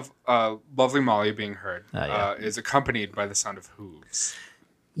song of Lovely Molly being heard yeah. is accompanied by the sound of hooves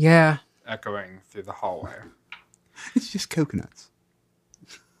Yeah. echoing through the hallway. It's just coconuts.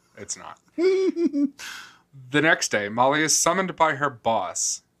 It's not. The next day, Molly is summoned by her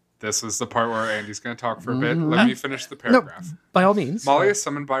boss. This is the part where Andy's going to talk for a bit. Let me finish the paragraph. By all means. Molly is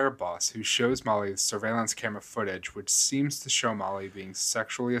summoned by her boss, who shows Molly surveillance camera footage, which seems to show Molly being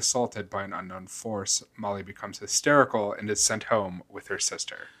sexually assaulted by an unknown force. Molly becomes hysterical and is sent home with her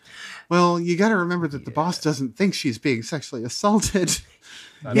sister. Well, you got to remember that the boss doesn't think she's being sexually assaulted. He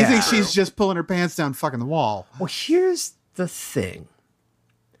Yeah. thinks she's just pulling her pants down, fucking the wall. Well, here's the thing.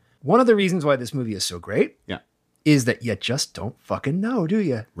 One of the reasons why this movie is so great Yeah. is that you just don't fucking know, do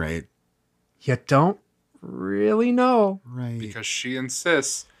you? Right. You don't really know. Right. Because she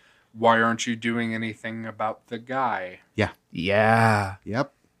insists, why aren't you doing anything about the guy? Yeah. Yeah.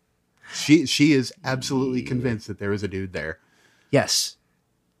 Yep. She is absolutely convinced that there was a dude there. Yes.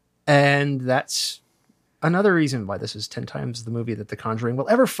 And that's another reason why this is 10 times the movie that The Conjuring will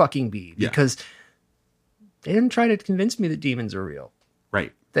ever fucking be. Yeah. Because they didn't try to convince me that demons are real.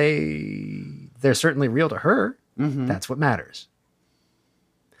 Right. They're certainly real to her. Mm-hmm. That's what matters.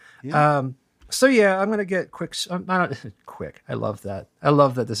 Yeah. So yeah, I'm gonna get quick. Quick. I love that. I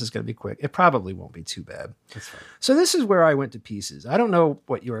love that this is gonna be quick. It probably won't be too bad. That's fine. So this is where I went to pieces. I don't know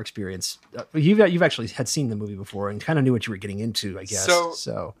what your experience. You've actually had seen the movie before and kind of knew what you were getting into, I guess.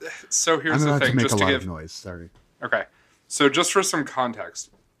 So So here's I'm the about thing, to make just a to lot give of noise. Sorry. Okay. So just for some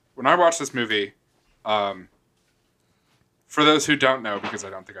context, when I watched this movie, for those who don't know, because I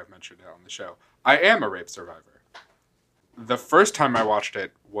don't think I've mentioned it on the show, I am a rape survivor. The first time I watched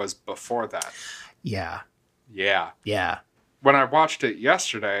it was before that. yeah, Yeah. When I watched it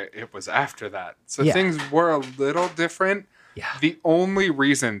yesterday, it was after that. So Yeah. things were a little different. yeah. The only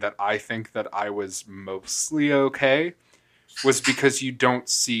reason that I think that I was mostly okay was because you don't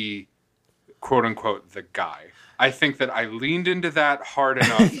see, quote unquote, the guy. I think that I leaned into that hard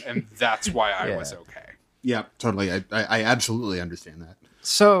enough, and that's why I was okay. Yeah, totally. I absolutely understand that.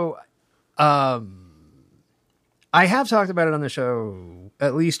 So, I have talked about it on the show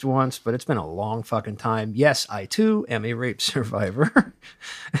at least once, but it's been a long fucking time. Yes, I too am a rape survivor.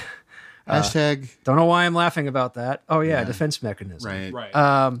 Hashtag. Don't know why I'm laughing about that. Oh yeah, defense mechanism.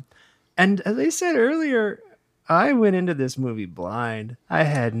 Right. And as I said earlier, I went into this movie blind. I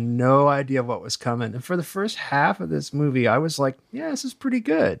had no idea what was coming. And for the first half of this movie, I was like, yeah, this is pretty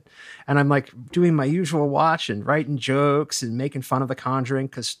good. And I'm like doing my usual watch and writing jokes and making fun of The Conjuring.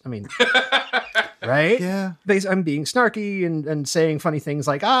 Cause I mean, right? Yeah. I'm being snarky and saying funny things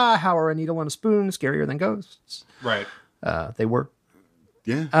like, how are a needle and a spoon scarier than ghosts? Right. They were.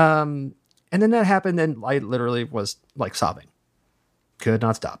 Yeah. And then that happened and I literally was like sobbing. Could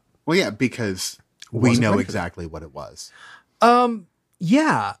not stop. Well, yeah, because we Wasn't know ready for exactly what it was.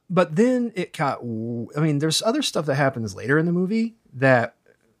 Yeah, but then it got, I mean, there's other stuff that happens later in the movie that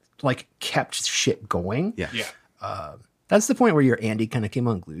like kept shit going. Yeah. Yeah. That's the point where your Andy kind of came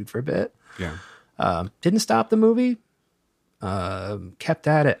unglued for a bit. Yeah. Didn't stop the movie. Kept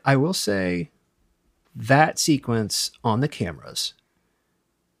at it. I will say that sequence on the cameras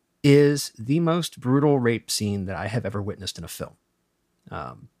is the most brutal rape scene that I have ever witnessed in a film.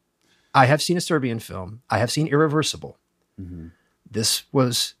 I have seen a Serbian film. I have seen Irreversible. Mm-hmm. This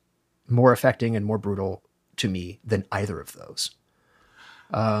was more affecting and more brutal to me than either of those.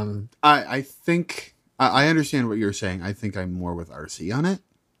 I think I understand what you're saying. I think I'm more with RC on it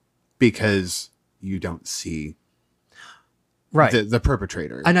because you don't see Right. the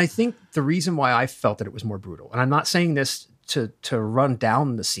perpetrator. And I think the reason why I felt that it was more brutal, and I'm not saying this to run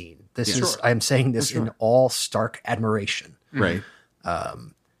down the scene. This is, I'm saying this in all stark admiration. Right.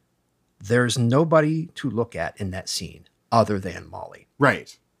 There's nobody to look at in that scene other than Molly.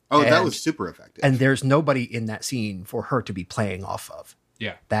 Right. Oh, that And- was super effective. And there's nobody in that scene for her to be playing off of.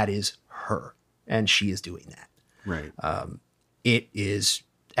 Yeah. That is her. And she is doing that. right. It is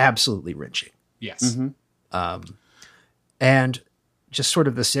absolutely wrenching. Yes. And just sort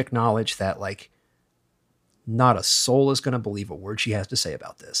of the sick knowledge that like not a soul is going to believe a word she has to say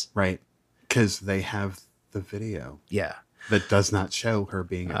about this. Right. Because they have the video Yeah. that does not show her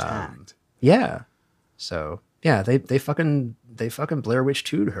being attacked. Yeah. So yeah, they fucking Blair Witch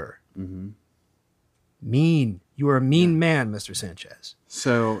 2'd her. Mm-hmm. Mean. You are a mean man, Mr. Sanchez.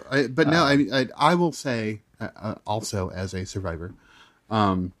 So, I will say also as a survivor,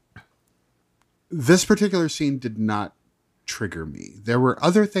 this particular scene did not trigger me. There were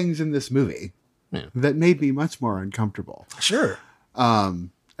other things in this movie that made me much more uncomfortable. Sure.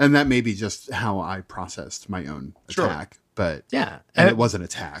 And that may be just how I processed my own attack. But Yeah. and it was an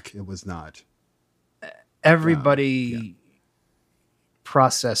attack. It was not. Everybody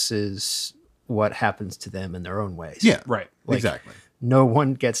processes what happens to them in their own ways. Yeah. Right. Exactly. No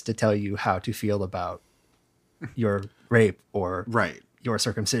one gets to tell you how to feel about your rape or Right. your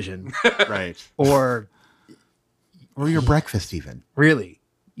circumcision Right. or Or your breakfast even. really.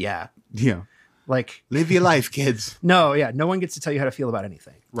 Yeah. Yeah. Like, Live your life, kids. no, yeah. No one gets to tell you how to feel about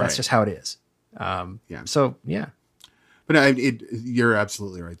anything. Right. That's just how it is. Yeah. So yeah. But you're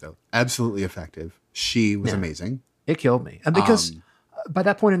absolutely right, though. Absolutely effective. She was amazing. It killed me. And because by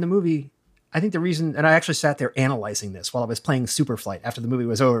that point in the movie, I think the reason, and I actually sat there analyzing this while I was playing Superflight after the movie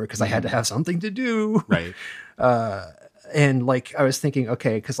was over because I had to have something to do. Right. And like, I was thinking,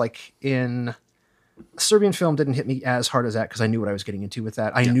 okay, because like in Serbian film didn't hit me as hard as that because I knew what I was getting into with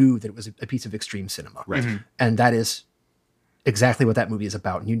that. I knew that it was a piece of extreme cinema. Right. And that is exactly what that movie is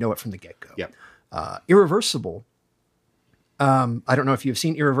about. And you know it from the get-go. Yep. Irreversible. I don't know if you've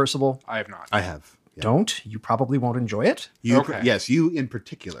seen Irreversible. I have not. I have. Yeah. Don't. You probably won't enjoy it. Okay. Yes, you in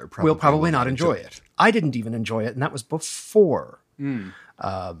particular Will probably not enjoy it. I didn't even enjoy it, and that was before.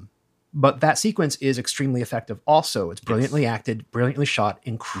 But that sequence is extremely effective. Also, it's brilliantly acted, brilliantly shot,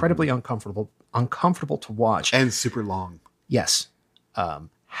 incredibly uncomfortable to watch. And super long. Yes. And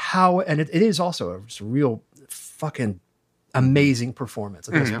it is also a real fucking amazing performance.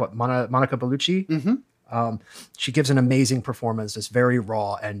 I think it's what Monica Bellucci. She gives an amazing performance. It's very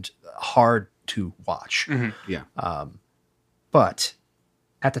raw and hard to watch. Yeah. But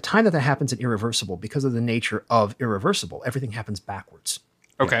at the time that happens in Irreversible, because of the nature of Irreversible, everything happens backwards.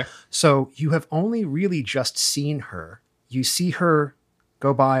 Okay. So you have only really just seen her. You see her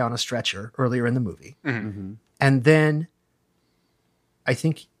go by on a stretcher earlier in the movie. And then I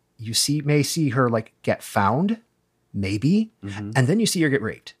think you may see her like get found, maybe. And then you see her get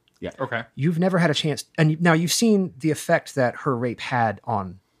raped. Okay. You've never had a chance. And now you've seen the effect that her rape had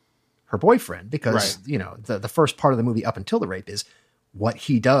on her boyfriend, because Right. you know the first part of the movie up until the rape is what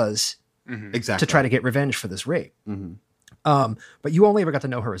he does Exactly. to try to get revenge for this rape. Mm-hmm. But you only ever got to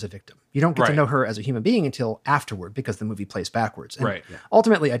know her as a victim. You don't get to Right. know her as a human being until afterward, because the movie plays backwards. And Right. Yeah.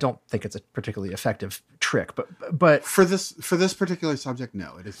 ultimately, I don't think it's a particularly effective trick. But For this particular subject,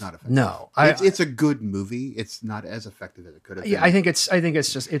 no, it is not effective. no, It's a good movie. It's not as effective as it could have been. yeah, I think it's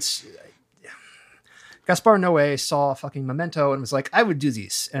Gaspar Noé saw fucking Memento and was like, I would do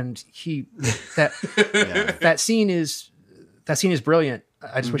these, and Yeah. that scene is brilliant.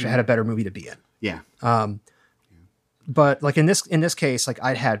 I just wish I had a better movie to be in. Yeah. But like in this case, like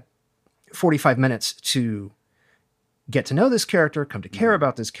I'd had 45 minutes to get to know this character, come to care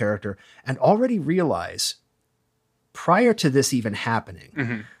about this character, and already realize prior to this even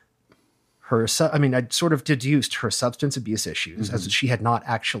happening, I'd sort of deduced her substance abuse issues, as she had not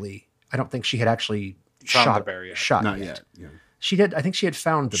actually, I don't think she had actually Found the bear yet. shot Not yet. yet. Yeah. She did. I think she had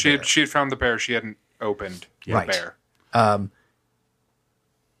found the bear. She had found the bear. She hadn't opened Right. the bear.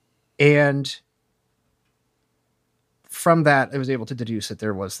 And from that, I was able to deduce that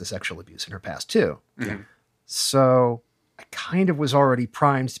there was the sexual abuse in her past too. So I kind of was already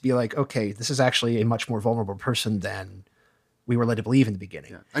primed to be like, okay, this is actually a much more vulnerable person than we were led to believe in the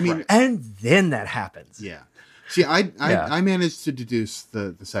beginning. Yeah. I mean, Right. And then that happens. yeah. See, I Yeah. managed to deduce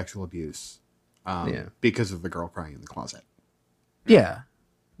the sexual abuse Yeah. because of the girl crying in the closet. Yeah.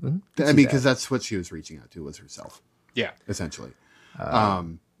 I mean, because that's what she was reaching out to, was herself, Yeah. essentially.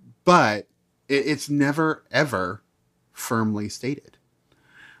 But it's never ever firmly stated.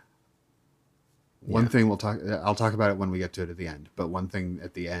 One thing I'll talk about it when we get to it at the end. But one thing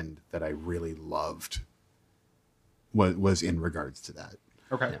at the end that I really loved was in regards to that.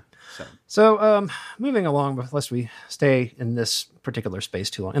 Okay. So moving along, lest we stay in this particular space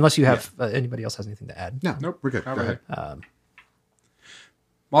too long, unless you have anybody else has anything to add. No, Nope. we're good. Go Not really. ahead.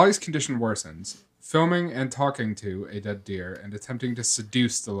 Molly's condition worsens, filming and talking to a dead deer and attempting to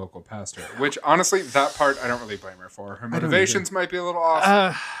seduce the local pastor, which honestly, that part I don't really blame her for. Her motivations might be a little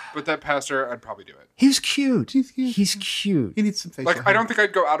off, but that pastor, I'd probably do it. He's cute. He's cute. He's cute. He needs some facial Like, hair. I don't think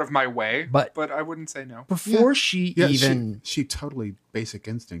I'd go out of my way, But- but I wouldn't say no. Before she Yeah, even she totally basic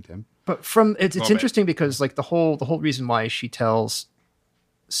instinct him. But from it's Little bit. interesting because like the whole reason why she tells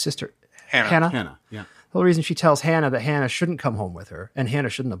sister Hannah. Hannah, yeah. the whole reason she tells Hannah that Hannah shouldn't come home with her and Hannah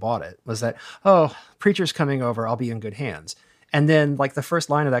shouldn't have bought it was that, oh, preacher's coming over, I'll be in good hands. And then like the first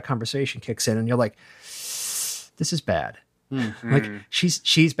line of that conversation kicks in and you're like, this is bad. Like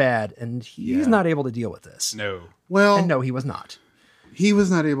she's bad and he's not able to deal with this. No. Well, And no, he was not. he was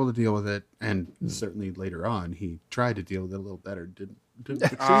not able to deal with it, and certainly later on, he tried to deal with it a little better. Didn't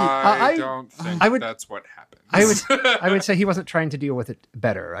succeed. I I- don't think I would- that's what happened. I would say he wasn't trying to deal with it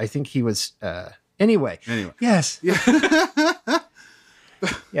better. I think he was anyway. Anyway. Yes.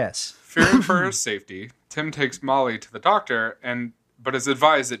 Yes. Fearing for her safety, Tim takes Molly to the doctor but is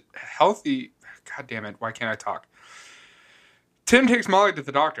advised that healthy... God damn it, why can't I talk? Tim takes Molly to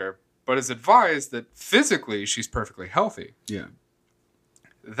the doctor, but is advised that physically she's perfectly healthy. Yeah.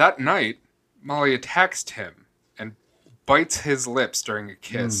 That night, Molly attacks Tim and bites his lips during a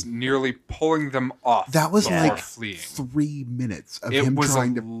kiss, nearly pulling them off. That was before like fleeing. 3 minutes of It him was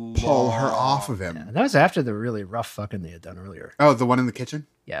trying a to pull her long- off of him. And that was after the really rough fucking they had done earlier. Oh, the one in the kitchen?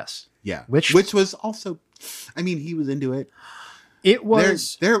 Yes. Yeah. Which was also, I mean, he was into it. it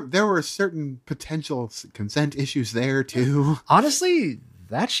was There were certain potential consent issues there too. honestly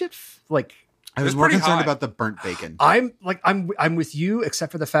that shit like I was was more pretty concerned high. about the burnt bacon. I'm with you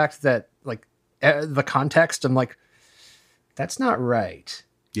except for the fact that like the context I'm like that's not right.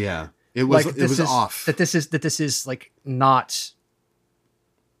 Yeah. It was Like it was off. That this is like not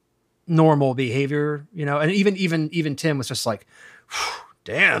normal behavior, you know. And even Tim was just like,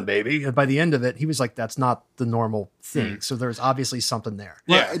 damn, baby. And by the end of it, he was like, that's not the normal thing. So there's obviously something there.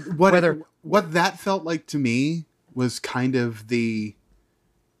 Yeah. What that felt like to me was kind of the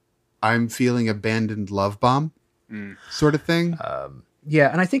I'm feeling abandoned love bomb sort of thing.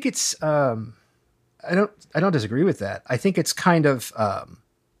 Yeah, and I think it's I don't disagree with that. I think it's kind of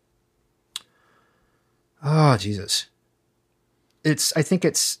oh Jesus. I think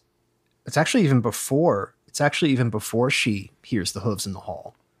it's actually even before she hears the hooves in the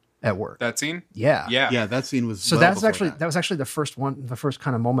hall at work. That scene? Yeah. Yeah, that scene was So well that before was actually the first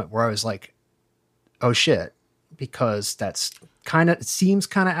kind of moment where I was like, oh shit, because it seems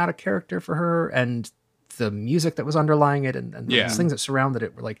kind of out of character for her, and the music that was underlying it and Yeah. the things that surrounded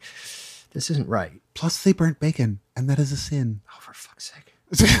it were like, this isn't right. Plus they burnt bacon, and that is a sin. Oh, for fuck's sake.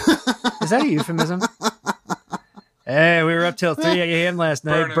 Is that a euphemism? Hey, we were up till 3 a.m. last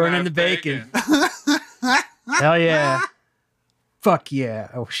night burning that the bacon. Hell yeah. Fuck yeah.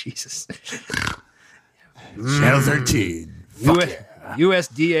 Oh, Jesus. Channel 13.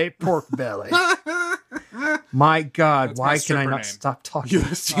 USDA pork belly. My God, That's why my can I stripper not name. stop talking?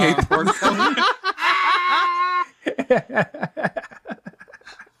 USDA Pork belly.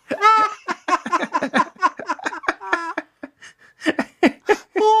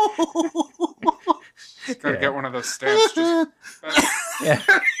 Gotta get one of those stamps. Yeah.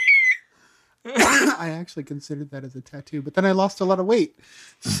 I actually considered that as a tattoo, but then I lost a lot of weight.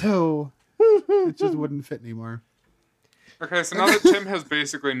 So it just wouldn't fit anymore. Okay, so now that Tim has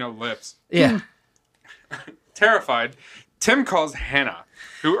basically no lips, Yeah. terrified, Tim calls Hannah,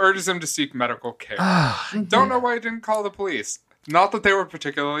 who urges him to seek medical care. Don't know why he didn't call the police. Not that they were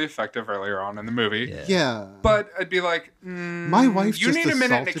particularly effective earlier on in the movie, Yeah. but I'd be like, My wife you just need a minute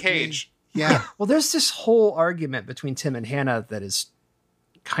in a assaulted me. cage. Yeah. Well, there's this whole argument between Tim and Hannah that is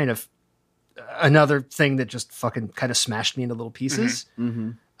kind of another thing that just fucking kind of smashed me into little pieces.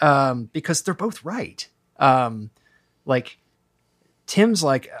 Because they're both right. Like Tim's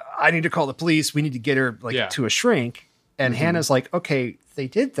like, I need to call the police. We need to get her to a shrink. And Hannah's like, okay, they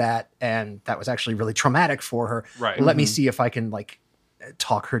did that. And that was actually really traumatic for her. Right. Let me see if I can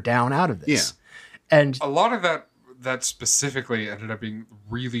talk her down out of this. Yeah. And A lot of that specifically ended up being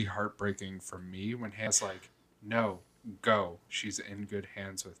really heartbreaking for me when Hannah's like, no, go. She's in good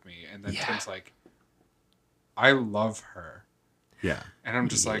hands with me. And then Tim's like, I love her. Yeah. And I'm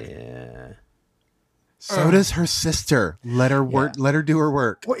just like, yeah. So does her sister. Let her work. Let her do her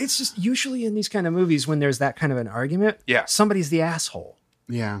work. Well, it's just usually in these kind of movies when there's that kind of an argument, Yeah. somebody's the asshole.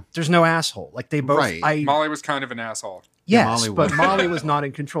 Yeah. There's no asshole. Like they both, Right. Molly was kind of an asshole. yes, Molly but was. Molly was not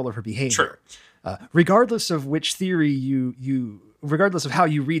in control of her behavior. True. Regardless of which theory regardless of how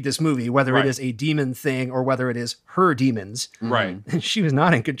you read this movie, whether Right. it is a demon thing or whether it is her demons, Right. she was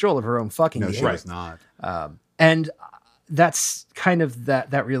not in control of her own fucking No, she behavior. was not. And that's kind of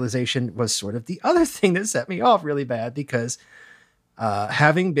that realization was sort of the other thing that set me off really bad because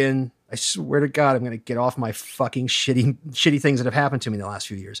having been, I swear to God, I'm going to get off my fucking shitty things that have happened to me in the last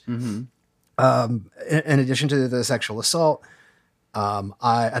few years. In addition to the sexual assault,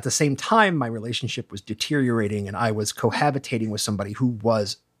 at the same time, my relationship was deteriorating and I was cohabitating with somebody who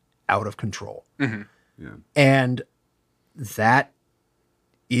was out of control. Yeah. And that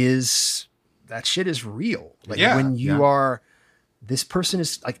shit is real. Like Yeah. when you are, this person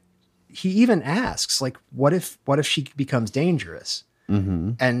is like, he even asks like, what if she becomes dangerous?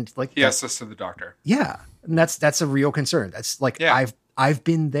 And like, He asked us to the doctor. yeah. And that's a real concern. That's like, Yeah. I've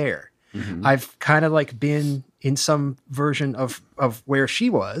been there. I've kind of like been in some version of where she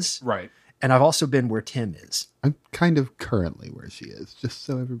was. Right. And I've also been where Tim is. I'm kind of currently where she is, just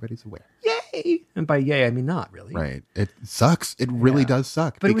so everybody's aware. Yay. And by yay, I mean not really. Right. It sucks. It really does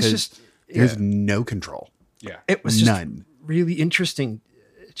suck. But it was because just, there's no control. Yeah. it was just None. really interesting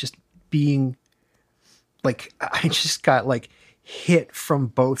just being like, I just got like hit from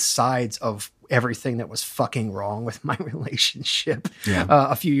both sides of everything that was fucking wrong with my relationship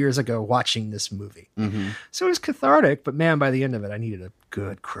a few years ago watching this movie. So it was cathartic, but man, by the end of it, I needed a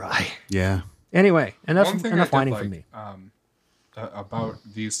good cry. Yeah. Anyway, enough One thing I enough did whining like, from me. About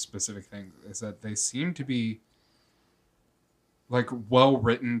these specific things is that they seem to be like well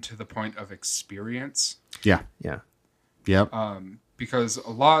written to the point of experience. Yeah. Yeah. Yep. Because a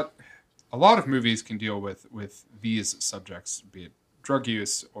lot of movies can deal with these subjects, be it drug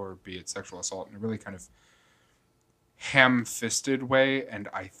use or be it sexual assault, in a really kind of ham-fisted way. And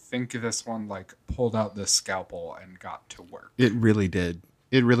I think this one like pulled out the scalpel and got to work. It really did.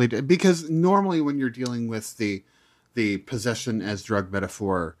 It really did. Because normally when you're dealing with the possession as drug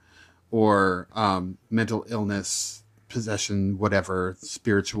metaphor or mental illness, possession, whatever,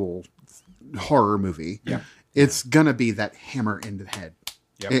 spiritual horror movie, it's going to be that hammer in the head.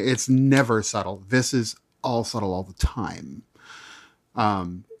 Yep. It's never subtle. This is all subtle all the time. I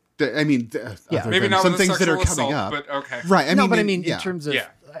mean, other Maybe than not some with the things that are sexual coming assault, up. but okay. Right. I No, mean, but I mean, yeah. in terms of, Yeah.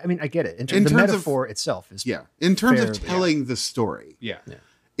 I mean, I get it. In In the terms of- metaphor itself is, Yeah. In terms of fair, telling the story, Yeah.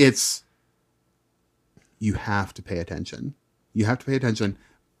 it's, you have to pay attention. You have to pay attention,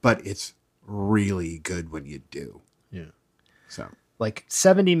 but it's really good when you do. Yeah. So, like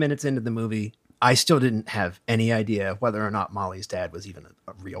 70 minutes into the movie, I still didn't have any idea whether or not Molly's dad was even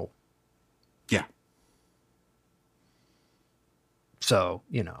a real. yeah. So,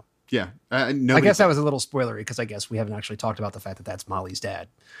 you know, Yeah. I guess that was a little spoilery because I guess we haven't actually talked about the fact that that's Molly's dad.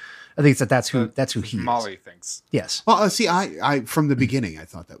 I think that's who he is. Molly thinks. Yes. Well, see, I from the beginning, I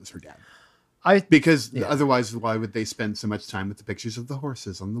thought that was her dad. Because otherwise, why would they spend so much time with the pictures of the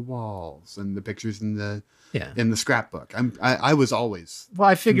horses on the walls and the pictures in the scrapbook? I was always Well,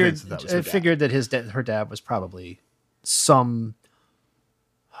 I figured convinced that was her dad. that her dad was probably some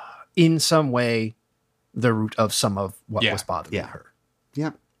in some way the root of some of what Yeah. was bothering Yeah. her.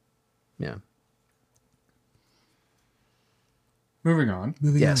 Yep. Yeah. Moving on.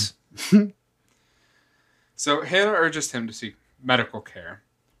 Moving Yes. So Hannah urges him to seek medical care.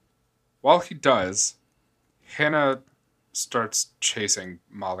 While he does, Hannah starts chasing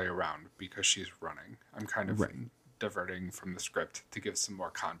Molly around because she's running. I'm kind of Right. diverting from the script to give some more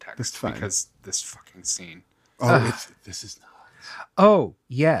context That's fine. because this fucking scene. This is not. Oh,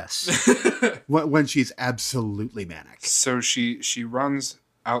 yes. When she's absolutely manic. So she runs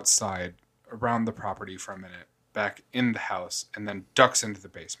outside around the property for a minute, back in the house, and then ducks into the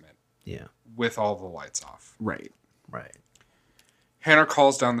basement Yeah. with all the lights off. Right. Right. Hannah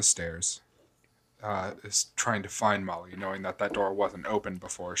calls down the stairs, is trying to find Molly, knowing that door wasn't open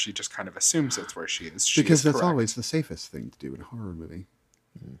before. She just kind of assumes it's where she is. She Because is that's correct. always the safest thing to do in a horror movie.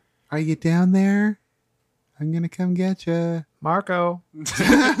 Are you down there? I'm gonna come get you. Marco. in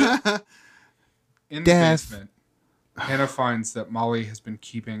the Death. basement. Hannah finds that Molly has been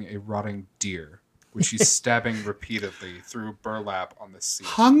keeping a rotting deer, which she's stabbing repeatedly through burlap on the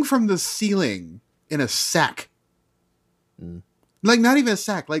ceiling. Hung from the ceiling in a sack. Like not even a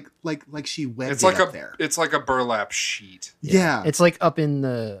sack. Like she webbed It's it like up there. it's like a burlap sheet. Yeah. It's like up in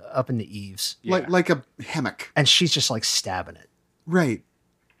the eaves. Yeah. Like a hammock. And she's just like stabbing it. Right.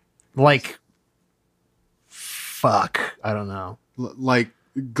 Like fuck. I don't know. Like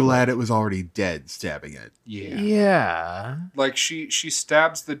glad it was already dead stabbing it. Yeah. Yeah. Like she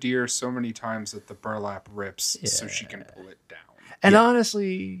stabs the deer so many times that the burlap rips so she can pull it down. And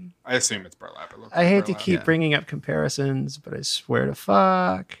honestly, I assume it's burlap. It looks I like hate to burlap keep Yeah. bringing up comparisons, but I swear to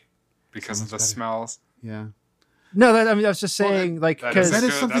fuck. because of the Sounds better. smells. Yeah. No, I was just saying, like, That because is That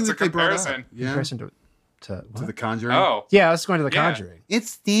is good. something That's a that they brought up. comparison. Yeah. comparison to To what? the Conjuring. Oh. Yeah, I was going to the Yeah. Conjuring. It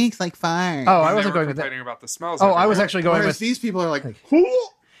stinks like fire. Oh, I When they wasn't were going with that. complaining about the smells. Oh, I was everywhere. actually going Whereas with these people are like,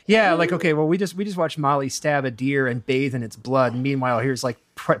 yeah, like okay, well we just watched Molly stab a deer and bathe in its blood. And meanwhile, here's like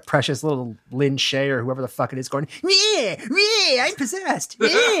precious little Lynn Shay or whoever the fuck it is going, yeah, I'm possessed.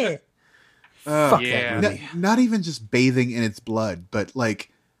 Yeah. Fuck Yeah. that movie. not even just bathing in its blood, but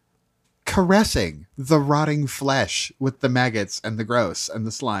like caressing the rotting flesh with the maggots and the gross and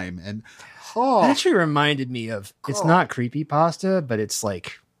the slime and It actually reminded me of it's not creepypasta, but it's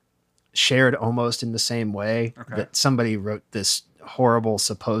like shared almost in the same way Okay. that somebody wrote this horrible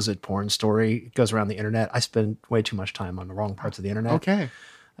supposed porn story. It goes around the internet. I spend way too much time on the wrong parts of the internet. okay.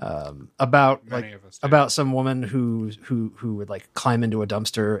 About Many like of us do. about some woman who would like climb into a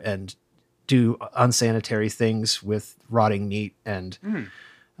dumpster and do unsanitary things with rotting meat and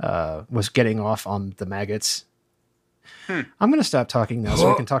was getting off on the maggots. I'm going to stop talking now so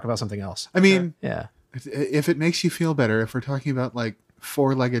we can talk about something else. I mean, Yeah. if it makes you feel better, if we're talking about like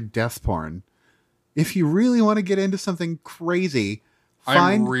four-legged death porn, if you really want to get into something crazy,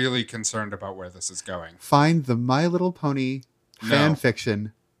 I'm really concerned about where this is going. find the My Little Pony fan No.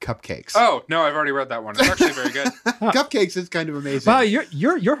 fiction Cupcakes. Oh no, I've already read that one. It's actually very good. Cupcakes is kind of amazing. Wow,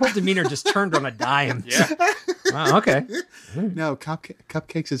 your whole demeanor just turned on a dime. Yeah, Wow, okay. No,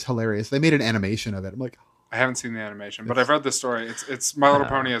 Cupcakes is hilarious. They made an animation of it. I'm like, I haven't seen the animation, but I've read the story. It's My Little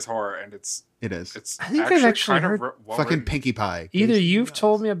Pony is horror, and it's it is. I think I've actually kind heard of well Fucking written. Pinkie Pie. Either you've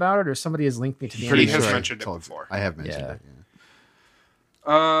told me about it or somebody has linked me to the Pretty animation. has I mentioned it told- before. I have mentioned Yeah. it.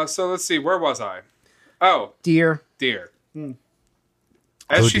 Yeah. So let's see. Where was I? Oh, Dear. deer.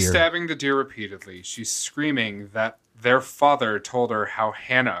 As Oh, she's dear. stabbing the deer repeatedly, she's screaming that their father told her how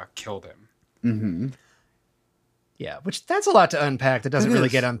Hannah killed him. Mm-hmm. Yeah, which that's a lot to unpack that doesn't It really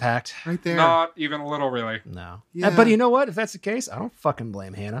is. get unpacked. Right there. Not even a little, really. No. Yeah. But you know what? If that's the case, I don't fucking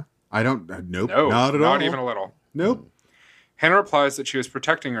blame Hannah. I don't. Nope. No, not at all. not even a little. Nope. Hannah replies that she was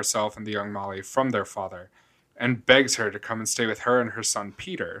protecting herself and the young Molly from their father and begs her to come and stay with her and her son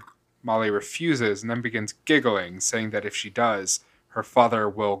Peter. Molly refuses and then begins giggling, saying that if she does, her father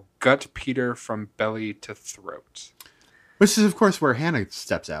will gut Peter from belly to throat. Which is, of course, where Hannah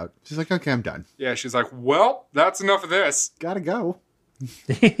steps out. She's like, okay, I'm done. Yeah, she's like, well, that's enough of this. Gotta go.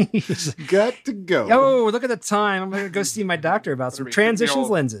 He's like, Got to go. oh, look at the time. I'm going to go see my doctor about some Let me transitions think the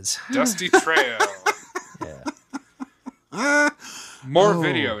old- lenses. Dusty trail. Yeah. More Oh.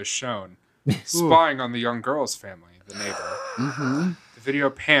 video is shown, spying on the young girl's family, the neighbor. Mm-hmm. The video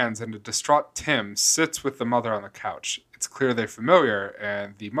pans and a distraught Tim sits with the mother on the couch. It's clear they're familiar,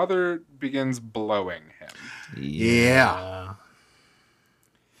 and the mother begins blowing him. Yeah.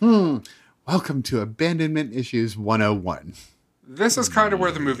 Welcome to Abandonment Issues 101. This is kind of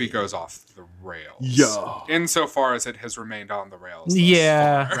where the movie goes off the rails. Yeah. Insofar as it has remained on the rails. thus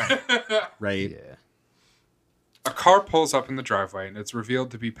Yeah. Right? Yeah. A car pulls up in the driveway, and it's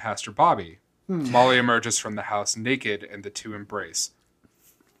revealed to be Pastor Bobby. Molly emerges from the house naked, and the two embrace.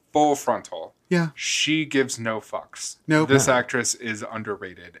 full frontal. Yeah. She gives no fucks. Nope. This actress is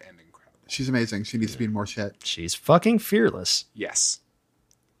underrated and incredible. She's amazing. She needs to be in more shit. She's fucking fearless. Yes.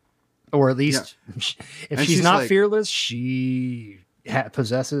 Or at least, if And she's she's not like- fearless, she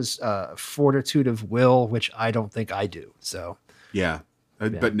possesses fortitude of will, which I don't think I do. So Yeah.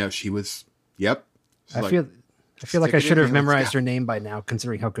 But no, she was. Yep. She's I like, feel like stick I it should in have me, let's memorized go. her name by now,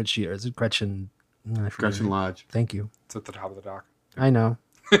 considering how good she is. Gretchen. I forget her Gretchen name. Lodge. Thank you. It's at the top of the dock. I know.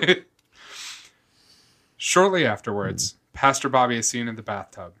 Shortly afterwards, Pastor Bobby is seen in the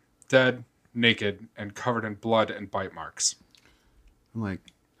bathtub, dead, naked, and covered in blood and bite marks. I'm like,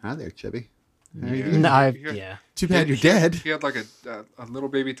 hi there, Chubby. How you Yeah. doing? No, Yeah. Too bad you're dead. He had like a little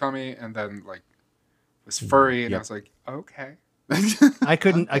baby tummy and then like was furry, and I Yep. was like, okay. I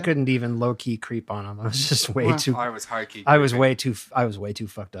couldn't even low key creep on him. I was just way Well, too. I was high key. I was way too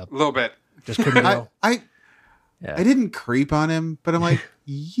fucked up. a little bit. Just couldn't I, go. I Yeah. I didn't creep on him, but I'm like,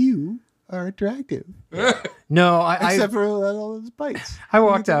 you are attractive. No, I Except for all those bites.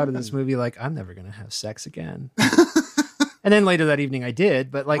 walked out of this movie like I'm never gonna have sex again. And then later that evening I did,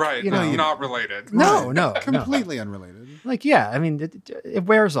 but like right. you know, not related. no, Right. no, Completely unrelated. Like yeah, I mean it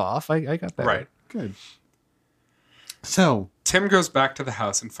wears off. I got better. Right. Good. So, Tim goes back to the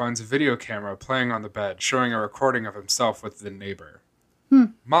house and finds a video camera playing on the bed, showing a recording of himself with the neighbor.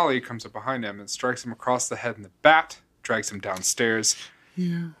 Molly comes up behind him and strikes him across the head in the bat, drags him downstairs,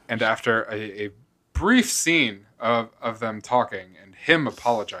 yeah. and after a brief scene of them talking and him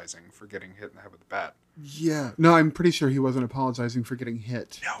apologizing for getting hit in the head with the bat. Yeah. No, I'm pretty sure he wasn't apologizing for getting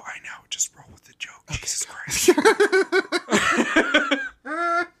hit. No, I know. Just roll with the joke. Jesus Christ.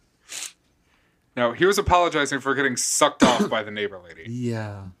 No, he was apologizing for getting sucked off by the neighbor lady.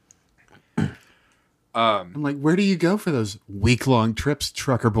 Yeah. I'm like, where do you go for those week-long trips,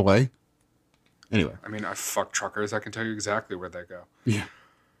 trucker boy? Anyway. I mean, I fuck truckers. I can tell you exactly where they go.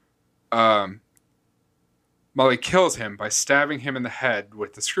 Yeah. Molly kills him by stabbing him in the head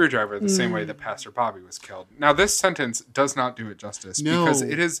with the screwdriver the same way that Pastor Bobby was killed. Now, this sentence does not do it justice No. because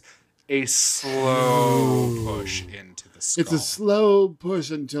it is a slow push into the skull. It's a slow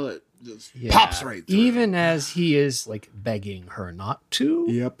push until it just Yeah. pops right through. Even as he is like begging her not to.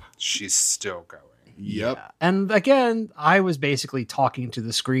 Yep. She's still going. Yep. Yeah. And again, I was basically talking to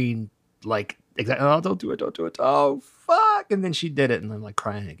the screen like exactly, oh, don't do it. Oh, fuck. And then she did it, and I'm like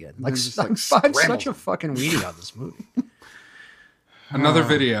crying again. Like, then just, I'm scrambles. such a fucking weenie on this movie. Another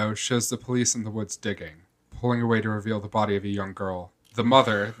video shows the police in the woods digging, pulling away to reveal the body of a young girl. The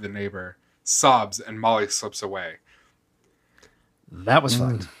mother, the neighbor, sobs and Molly slips away. That was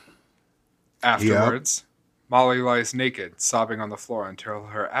fun. Afterwards, Molly lies naked, sobbing on the floor until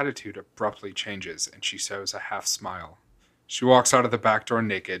her attitude abruptly changes and she shows a half smile. She walks out of the back door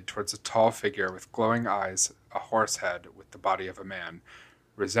naked towards a tall figure with glowing eyes, a horse head with the body of a man,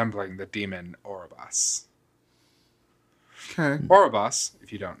 resembling the demon Orobas. Okay. Orobas,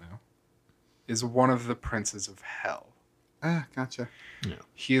 if you don't know, is one of the princes of hell. Ah, gotcha.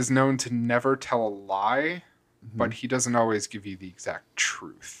 He is known to never tell a lie, but he doesn't always give you the exact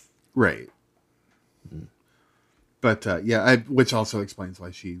truth. Right. But which also explains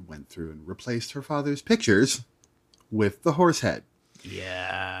why she went through and replaced her father's pictures with the horse head.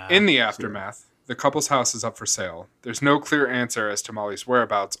 Yeah. In the aftermath, the couple's house is up for sale. There's no clear answer as to Molly's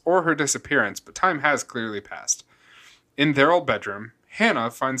whereabouts or her disappearance, but time has clearly passed. In their old bedroom, Hannah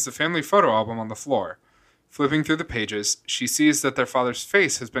finds the family photo album on the floor. Flipping through the pages, she sees that their father's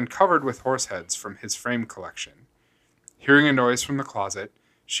face has been covered with horse heads from his frame collection. Hearing a noise from the closet,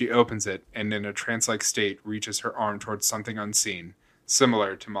 she opens it and in a trance-like state reaches her arm towards something unseen,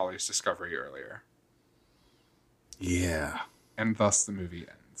 similar to Molly's discovery earlier. Yeah. And thus the movie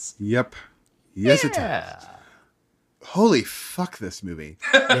ends. Yep. Yes, it does. Yeah. Holy fuck, this movie.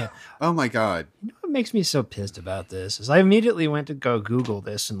 Yeah. Oh my god. You know what makes me so pissed about this is I immediately went to go Google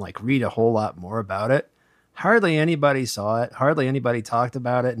this and like read a whole lot more about it. Hardly anybody saw it. Hardly anybody talked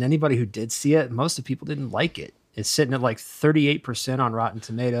about it. And anybody who did see it, most of the people didn't like it. It's sitting at like 38% on Rotten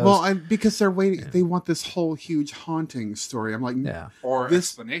Tomatoes. Well, because they're waiting. They want this whole huge haunting story. I'm like, yeah. Or This-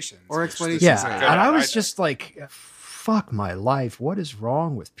 explanations. or which explanations, this Yeah. isn't And good I at was either. just like, fuck my life. What is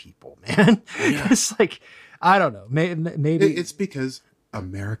wrong with people, man? It's like, I don't know. Maybe it's because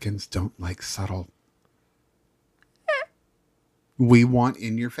Americans don't like subtle. We want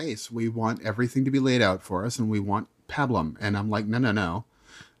in your face. We want everything to be laid out for us, and we want pablum. And I'm like, no.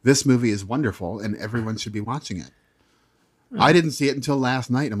 This movie is wonderful, and everyone should be watching it. I didn't see it until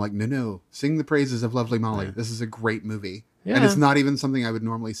last night. I'm like, no. Sing the praises of Lovely Molly. This is a great movie. And Yeah. it's not even something I would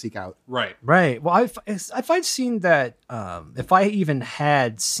normally seek out. Right. Right. Well, if I'd seen that, if I even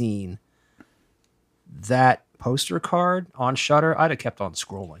had seen that poster card on Shudder, I'd have kept on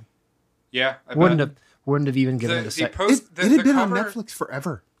scrolling. Yeah, I Wouldn't bet. have even given it a the second. post. It had been cover, on Netflix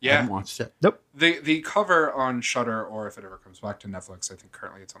forever. Yeah. I haven't watched it. Nope. The cover on Shudder, or if it ever comes back to Netflix, I think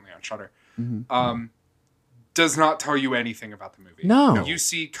currently it's only on Shudder. Does not tell you anything about the movie. No. You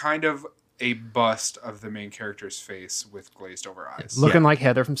see kind of a bust of the main character's face with glazed over eyes. Looking like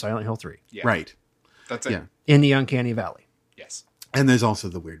Heather from Silent Hill 3 Yeah. Right. That's it. Yeah. in the Uncanny Valley. Yes. And there's also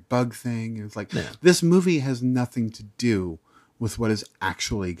the weird bug thing. It's like, this movie has nothing to do with what is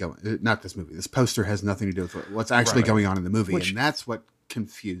actually going. Not this movie. This poster has nothing to do with what's actually going on in the movie, and that's what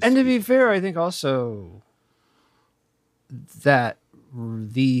confused. And to me. be fair, I think also that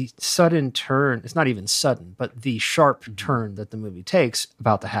the sudden turn, it's not even sudden, but the sharp turn that the movie takes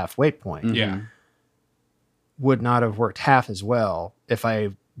about the halfway point Yeah. would not have worked half as well if I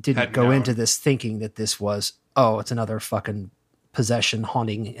didn't Hadn't go known. into this thinking that this was, it's another fucking possession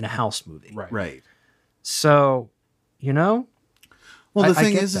haunting in a house movie. Right. Right. So, Well, the I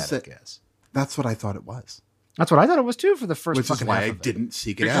thing get is I that guess. that's what I thought it was, That's what I thought it was too for the first which is fucking why half I of it. didn't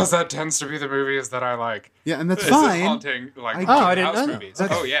seek it Because out. that tends to be the movies that I like. Yeah, and that's Is fine. haunting, like, I haunted didn't house know that. movies.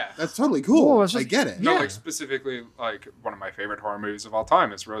 That's- Yeah. That's totally cool. Well, it's just- I get it. No, Yeah. like specifically, like one of my favorite horror movies of all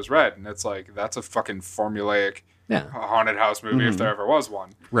time is Rose Red, and it's like that's a fucking formulaic haunted house movie if there ever was one.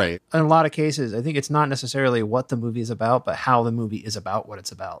 Right. In a lot of cases, I think it's not necessarily what the movie is about, but how the movie is about what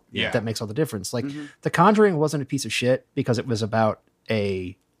it's about. Yeah. That makes all the difference. Like, The Conjuring wasn't a piece of shit because it was about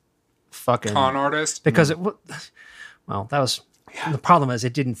a fucking Con artist. because it was. Well, that was the problem. Is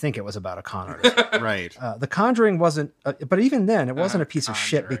it didn't think it was about a con artist. Right. The Conjuring wasn't, but even then, it wasn't a piece of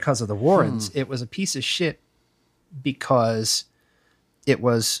shit Conjuring. because of the Warrens. It was a piece of shit because it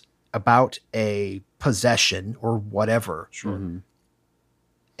was about a possession or whatever, Sure.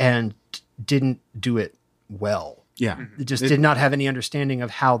 and didn't do it well. Yeah. It just did not have any understanding of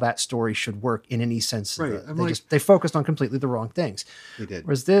how that story should work in any sense. Right. Of I'm they like- just they focused on completely the wrong things. They did.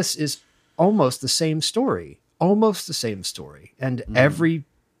 Whereas this is almost the same story, and every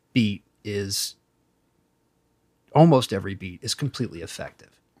beat is almost every beat is completely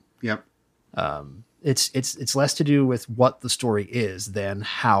effective. Yep. It's less to do with what the story is than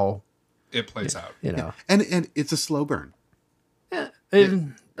how It plays out. And it's a slow burn. until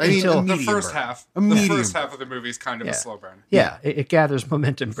a The medium first burn. half. A The medium first burn. half of the movie is kind of a slow burn. it gathers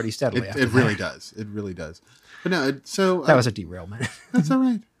momentum pretty steadily. after It that. really does. It really does. But no, so That was a derailment. that's all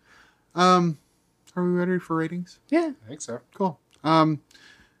right. Are we ready for ratings? Yeah, I think so. Cool.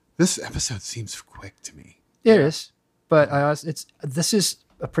 This episode seems quick to me. it is. But this is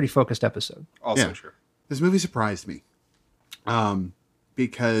a pretty focused episode. Also Yeah. true. This movie surprised me,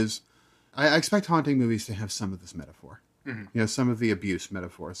 because I expect haunting movies to have some of this metaphor. You know, some of the abuse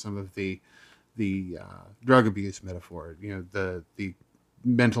metaphor, some of the drug abuse metaphor. You know, the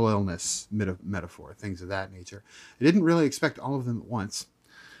mental illness metaphor, things of that nature. I didn't really expect all of them at once,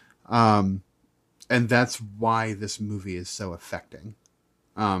 and that's why this movie is so affecting.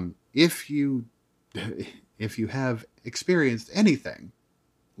 If you have experienced anything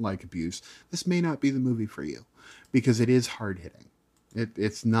like abuse, this may not be the movie for you, because it is hard hitting. It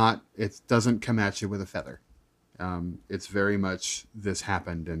doesn't come at you with a feather. It's very much, this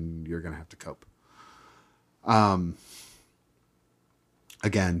happened and you're going to have to cope.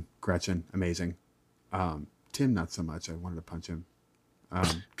 Again, Gretchen, amazing. Tim, not so much. I wanted to punch him.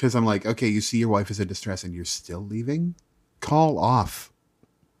 Cause I'm like, okay, you see your wife is in distress and you're still leaving? Call off.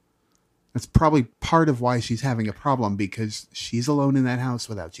 That's probably part of why she's having a problem, because she's alone in that house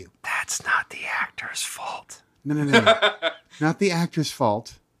without you. That's not the actor's fault. No. Not the actor's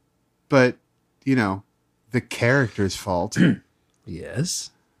fault, but, you know, the character's fault.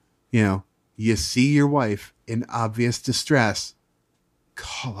 Yes. You know, you see your wife in obvious distress.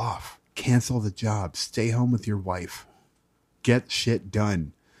 Call off. Cancel the job. Stay home with your wife. Get shit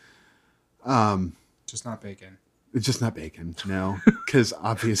done. Just not bacon. It's just not bacon, no. Because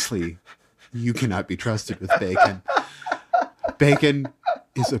obviously you cannot be trusted with bacon. Bacon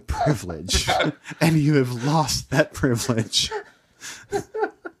is a privilege, and you have lost that privilege.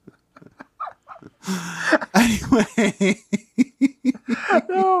 Anyway.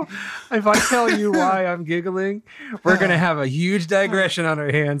 No, if I tell you why I'm giggling, we're going to have a huge digression on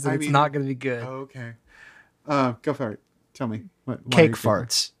our hands, and I it's mean- not going to be good. Okay. Go for it. Tell me. Why Cake are you-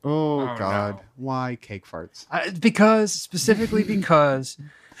 farts. Oh, Oh, God. no. Why cake farts? Specifically because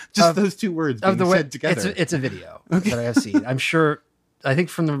Just those two words being of the way said together. it's a video that I have seen. I'm sure. I think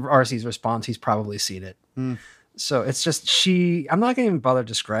from the RC's response, he's probably seen it. So it's just I'm not going to even bother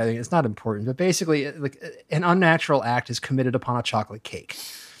describing it. It's not important. But basically, like, an unnatural act is committed upon a chocolate cake.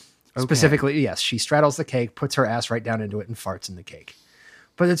 Okay. Specifically, yes, she straddles the cake, puts her ass right down into it, and farts in the cake.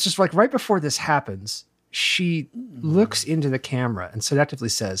 But it's just like right before this happens, she looks into the camera and seductively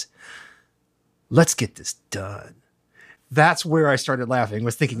says, "Let's get this done." That's where I started laughing,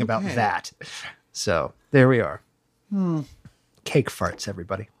 was thinking about that. So there we are. Cake farts,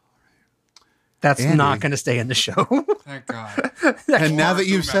 everybody. That's Andy. not going to stay in the show. Thank God. And now that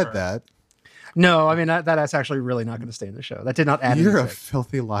you've Remember. said that, No, I mean, that's actually really not going to stay in the show. That did not add you're a anything.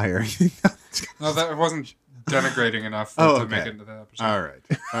 filthy liar. No, that wasn't denigrating enough Oh, to okay. make it into the episode. All right.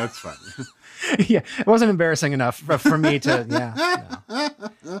 That's fine. Yeah, it wasn't embarrassing enough for me to, no. I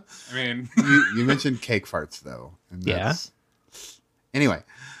mean, You mentioned cake farts, though. And Yeah. that's- Anyway.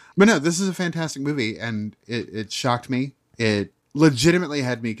 But no, this is a fantastic movie, and it shocked me. It legitimately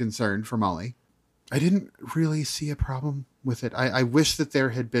had me concerned for Molly. I didn't really see a problem with it. I wish that there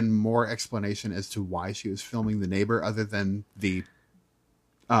had been more explanation as to why she was filming the neighbor, other than the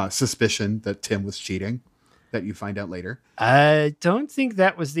suspicion that Tim was cheating, that you find out later. I don't think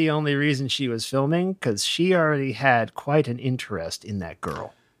that was the only reason she was filming, because she already had quite an interest in that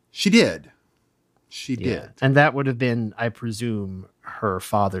girl. She did. She did. And that would have been, I presume, her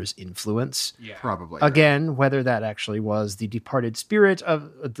father's influence. yeah. Probably. Again, whether that actually was the departed spirit of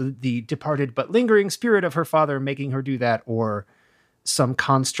the departed but lingering spirit of her father making her do that, or some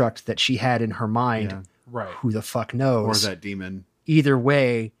construct that she had in her mind, Yeah. Right. who the fuck Or knows? that demon. Either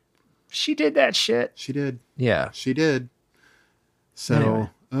way, she did that shit. She did. Yeah. She did. So,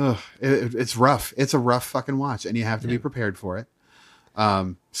 Anyway. it's rough. It's a rough fucking watch, and you have to be prepared for it.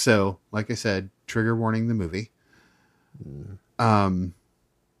 So, like I said, trigger warning the movie.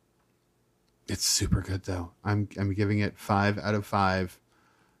 It's super good though. I'm giving it 5 out of 5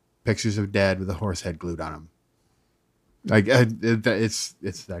 pictures of dad with a horse head glued on him. Like it's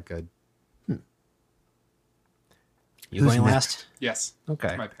that good. You Who's going next? last? Yes. Okay.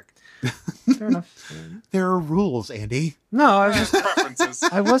 That's my pick. Fair enough. There are rules, Andy. No, I was just Preferences.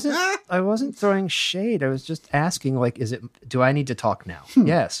 I wasn't throwing shade. I was just asking, like, do I need to talk now?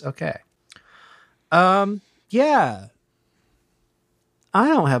 Yes. Okay. Yeah. I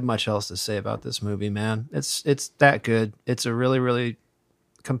don't have much else to say about this movie, man. It's that good. It's a really, really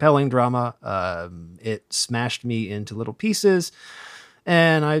compelling drama. It smashed me into little pieces,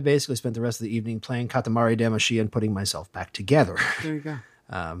 and I basically spent the rest of the evening playing Katamari Damacy and putting myself back together. There you go.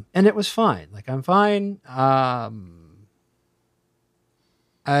 And it was fine. Like, I'm fine. I'm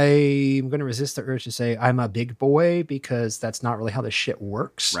going to resist the urge to say I'm a big boy, because that's not really how this shit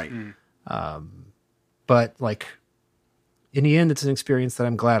works. Right. But, like, in the end, it's an experience that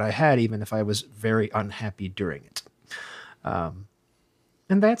I'm glad I had, even if I was very unhappy during it. And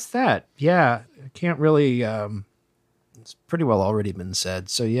that's that. Yeah. I can't really, it's pretty well already been said.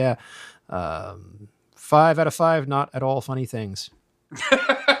 So yeah, 5 out of 5, not at all funny things.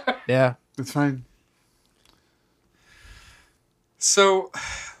 Yeah. It's fine. So,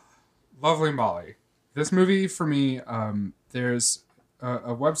 Lovely Molly. This movie for me, there's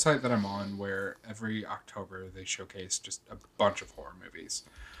a website that I'm on where every October they showcase just a bunch of horror movies.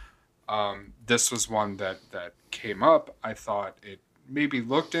 This was one that came up. I thought it maybe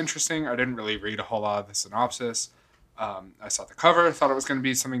looked interesting. I didn't really read a whole lot of the synopsis. I saw the cover, thought it was going to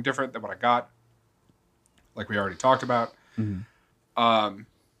be something different than what I got, like we already talked about.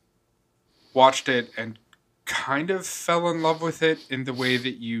 Watched it and kind of fell in love with it in the way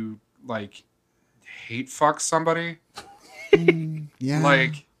that you, like, hate fuck somebody. Yeah.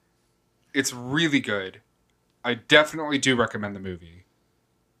 Like, it's really good. I definitely do recommend the movie.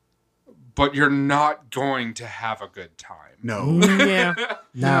 But you're not going to have a good time. No. Yeah.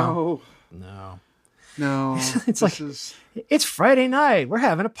 No. No. It's This like- is It's Friday night. We're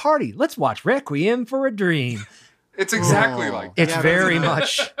having a party. Let's watch Requiem for a Dream. It's exactly Oh. like It's Yeah, very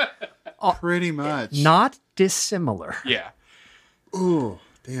that's much pretty much. not dissimilar. yeah. Ooh,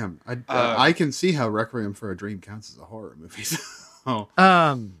 damn. I can see how Requiem for a Dream counts as a horror movie. Oh.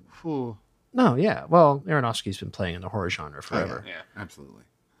 Ooh, No, yeah. Well, Aronofsky's been playing in the horror genre forever. Yeah. absolutely.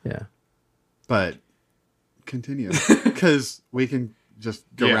 Yeah. But continue, because we can just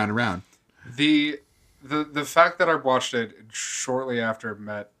go Yeah. round and round. The fact that I watched it shortly after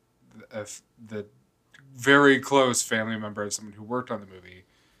met the very close family member of someone who worked on the movie,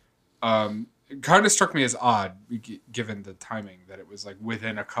 it kind of struck me as odd, given the timing, that it was like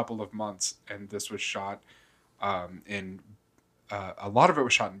within a couple of months, and this was shot in a lot of it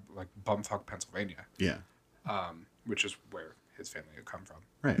was shot in like bumfuck Pennsylvania, Yeah. which is where his family had come from.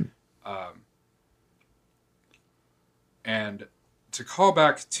 Right. And to call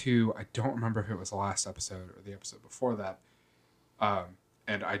back to, I don't remember if it was the last episode or the episode before that,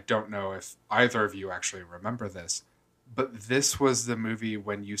 and I don't know if either of you actually remember this, but this was the movie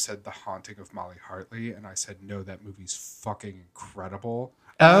when you said The Haunting of Molly Hartley, and I said, no, that movie's fucking incredible.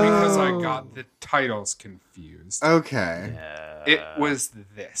 because I got the titles confused. Okay. It was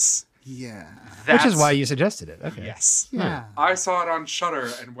this. Yeah. Which is That's- why you suggested it. Okay. Yes. Yeah. I saw it on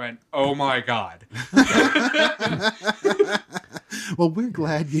Shudder and went, "Oh my god!" Well, we're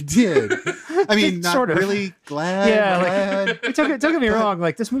glad you did. I mean, not Sort of. really glad. Yeah, glad. like, don't get me wrong.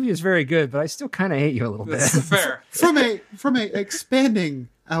 Like, this movie is very good, but I still kind of hate you a little bit. That's fair. from a expanding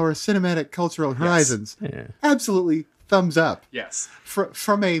our cinematic cultural horizons. Yeah. Absolutely, thumbs up. Yes.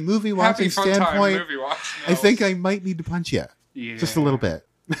 From a movie Happy watching fun time standpoint, movie watching. I think I might need to punch you just a little bit.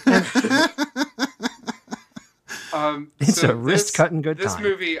 It's a wrist-cutting good This time.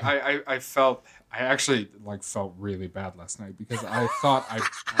 movie, I felt. I actually felt really bad last night because I thought I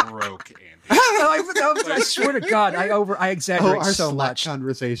broke Andy. I swear to God, I exaggerate Our so Slack much.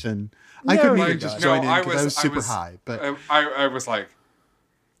 conversation. I No, couldn't you even don't. just join in No, I because I was was- I super was- high. But I was like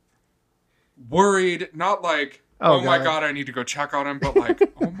worried, not like Oh, oh my God. god, I need to go check on him, but like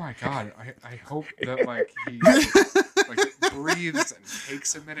oh my god, I hope that like he like breathes and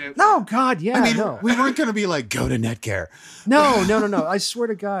takes a minute. No, God, yeah, I mean, no. we weren't going to be like, go to Netcare. No. I swear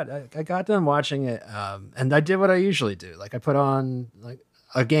to God, I got done watching it, and I did what I usually do. Like, I put on like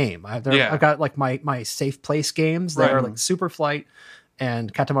a game. I've got like my safe place games that Right. are like Super Flight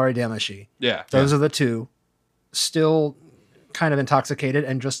and Katamari Damacy. Yeah. Those are the two. Still kind of intoxicated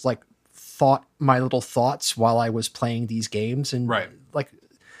and just like thought my little thoughts while I was playing these games, and Right. like,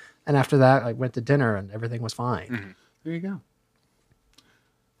 and after that I went to dinner and everything was fine. Mm-hmm. There you go.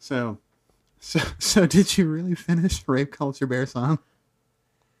 So did you really finish Rape Culture Bear Song?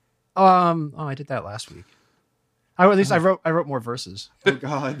 I did that last week. I wrote more verses. Oh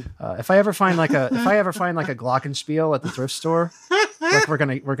God. If I ever find like a glockenspiel at the thrift store, like we're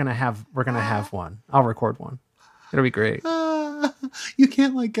gonna have one. I'll record one. It'll be great. You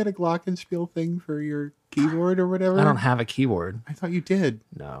can't like get a glockenspiel thing for your keyboard or whatever. I don't have a keyboard. I thought you did.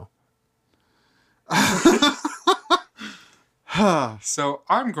 No. So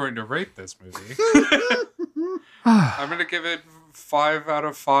I'm going to rate this movie. I'm going to give it 5 out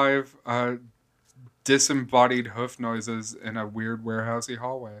of 5 disembodied hoof noises in a weird warehousey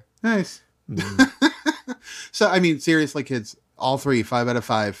hallway. Nice. So I mean, seriously, kids, all 3, 5 out of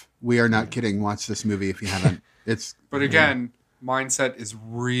 5. We are not kidding. Watch this movie if you haven't. It's But again, mindset is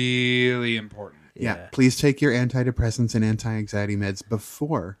really important. yeah. Please take your antidepressants and anti-anxiety meds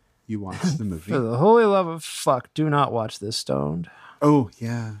before you watch the movie. For the holy love of fuck, do not watch this stoned. Oh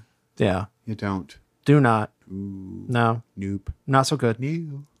yeah, Yeah. you don't. Do not. Ooh, No. nope. Not so good.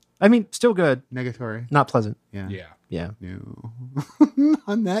 No. I mean, still good. Negatory. Not pleasant. Yeah. Yeah. Yeah. No.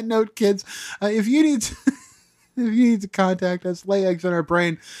 On that note, kids, if you need to, if you need to contact us, lay eggs on our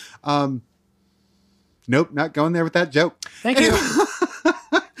brain. Nope, not going there with that joke. Thank you.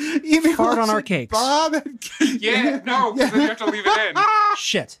 Email Fart us on our at cakes. Bob at- Yeah, no, because then you have to leave it in.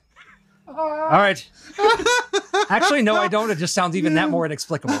 Shit. All right. Actually, no, I don't. It just sounds even that more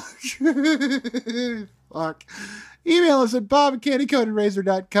inexplicable. Fuck. Email us at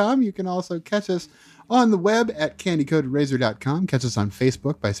bob@candycoatedrazor.com. You can also catch us on the web at candycoatedrazor.com. Catch us on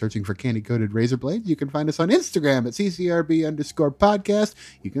Facebook by searching for Candy Coated Razor Blades. You can find us on Instagram at ccrb_podcast.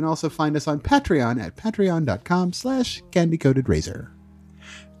 You can also find us on Patreon at patreon.com/candycoatedrazor.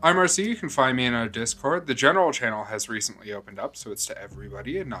 I'm RC. You can find me in our Discord. The general channel has recently opened up, so it's to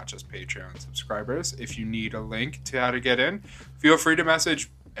everybody and not just Patreon subscribers. If you need a link to how to get in, feel free to message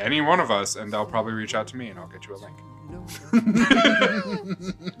any one of us, and they'll probably reach out to me, and I'll get you a link.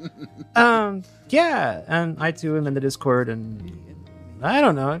 Yeah, and I too am in the Discord, and I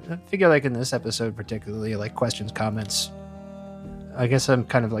don't know. I figure like in this episode particularly, like questions, comments. I guess I'm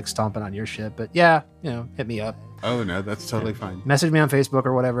kind of like stomping on your shit, but yeah, hit me up. Oh, no, that's totally fine. Message me on Facebook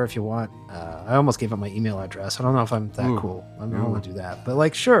or whatever if you want. I almost gave up my email address. I don't know if I'm that cool. I don't want to do that, but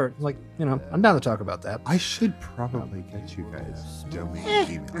like, sure, like I'm down to talk about that. I should probably get you guys domain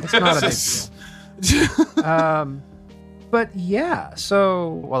emails. It's not a big deal. But yeah, so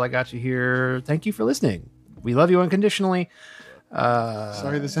while I got you here, thank you for listening. We love you unconditionally.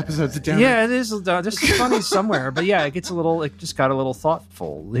 Sorry, this episode's a downer. Yeah, it is just funny somewhere, but yeah, it just got a little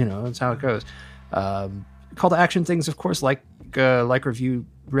thoughtful. That's how it goes. Call to action things, of course, like review,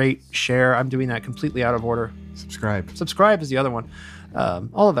 rate, share. I'm doing that completely out of order. Subscribe is the other one.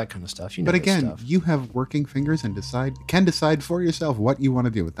 All of that kind of stuff. But again, you have working fingers and can decide for yourself what you want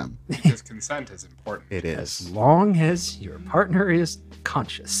to do with them. Because consent is important. It as is. long as your partner is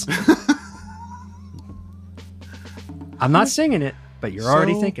conscious. I'm not singing it, but you're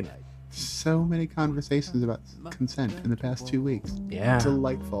already thinking it. So many conversations about consent in the past 2 weeks. Yeah.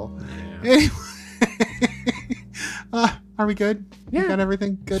 Delightful. Anyway, are we good? Yeah. We got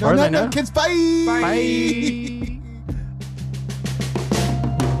everything good? As far On as I that know. note, kids, bye! Bye.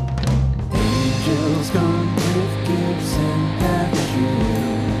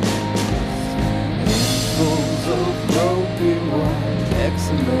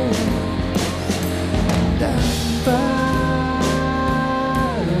 remember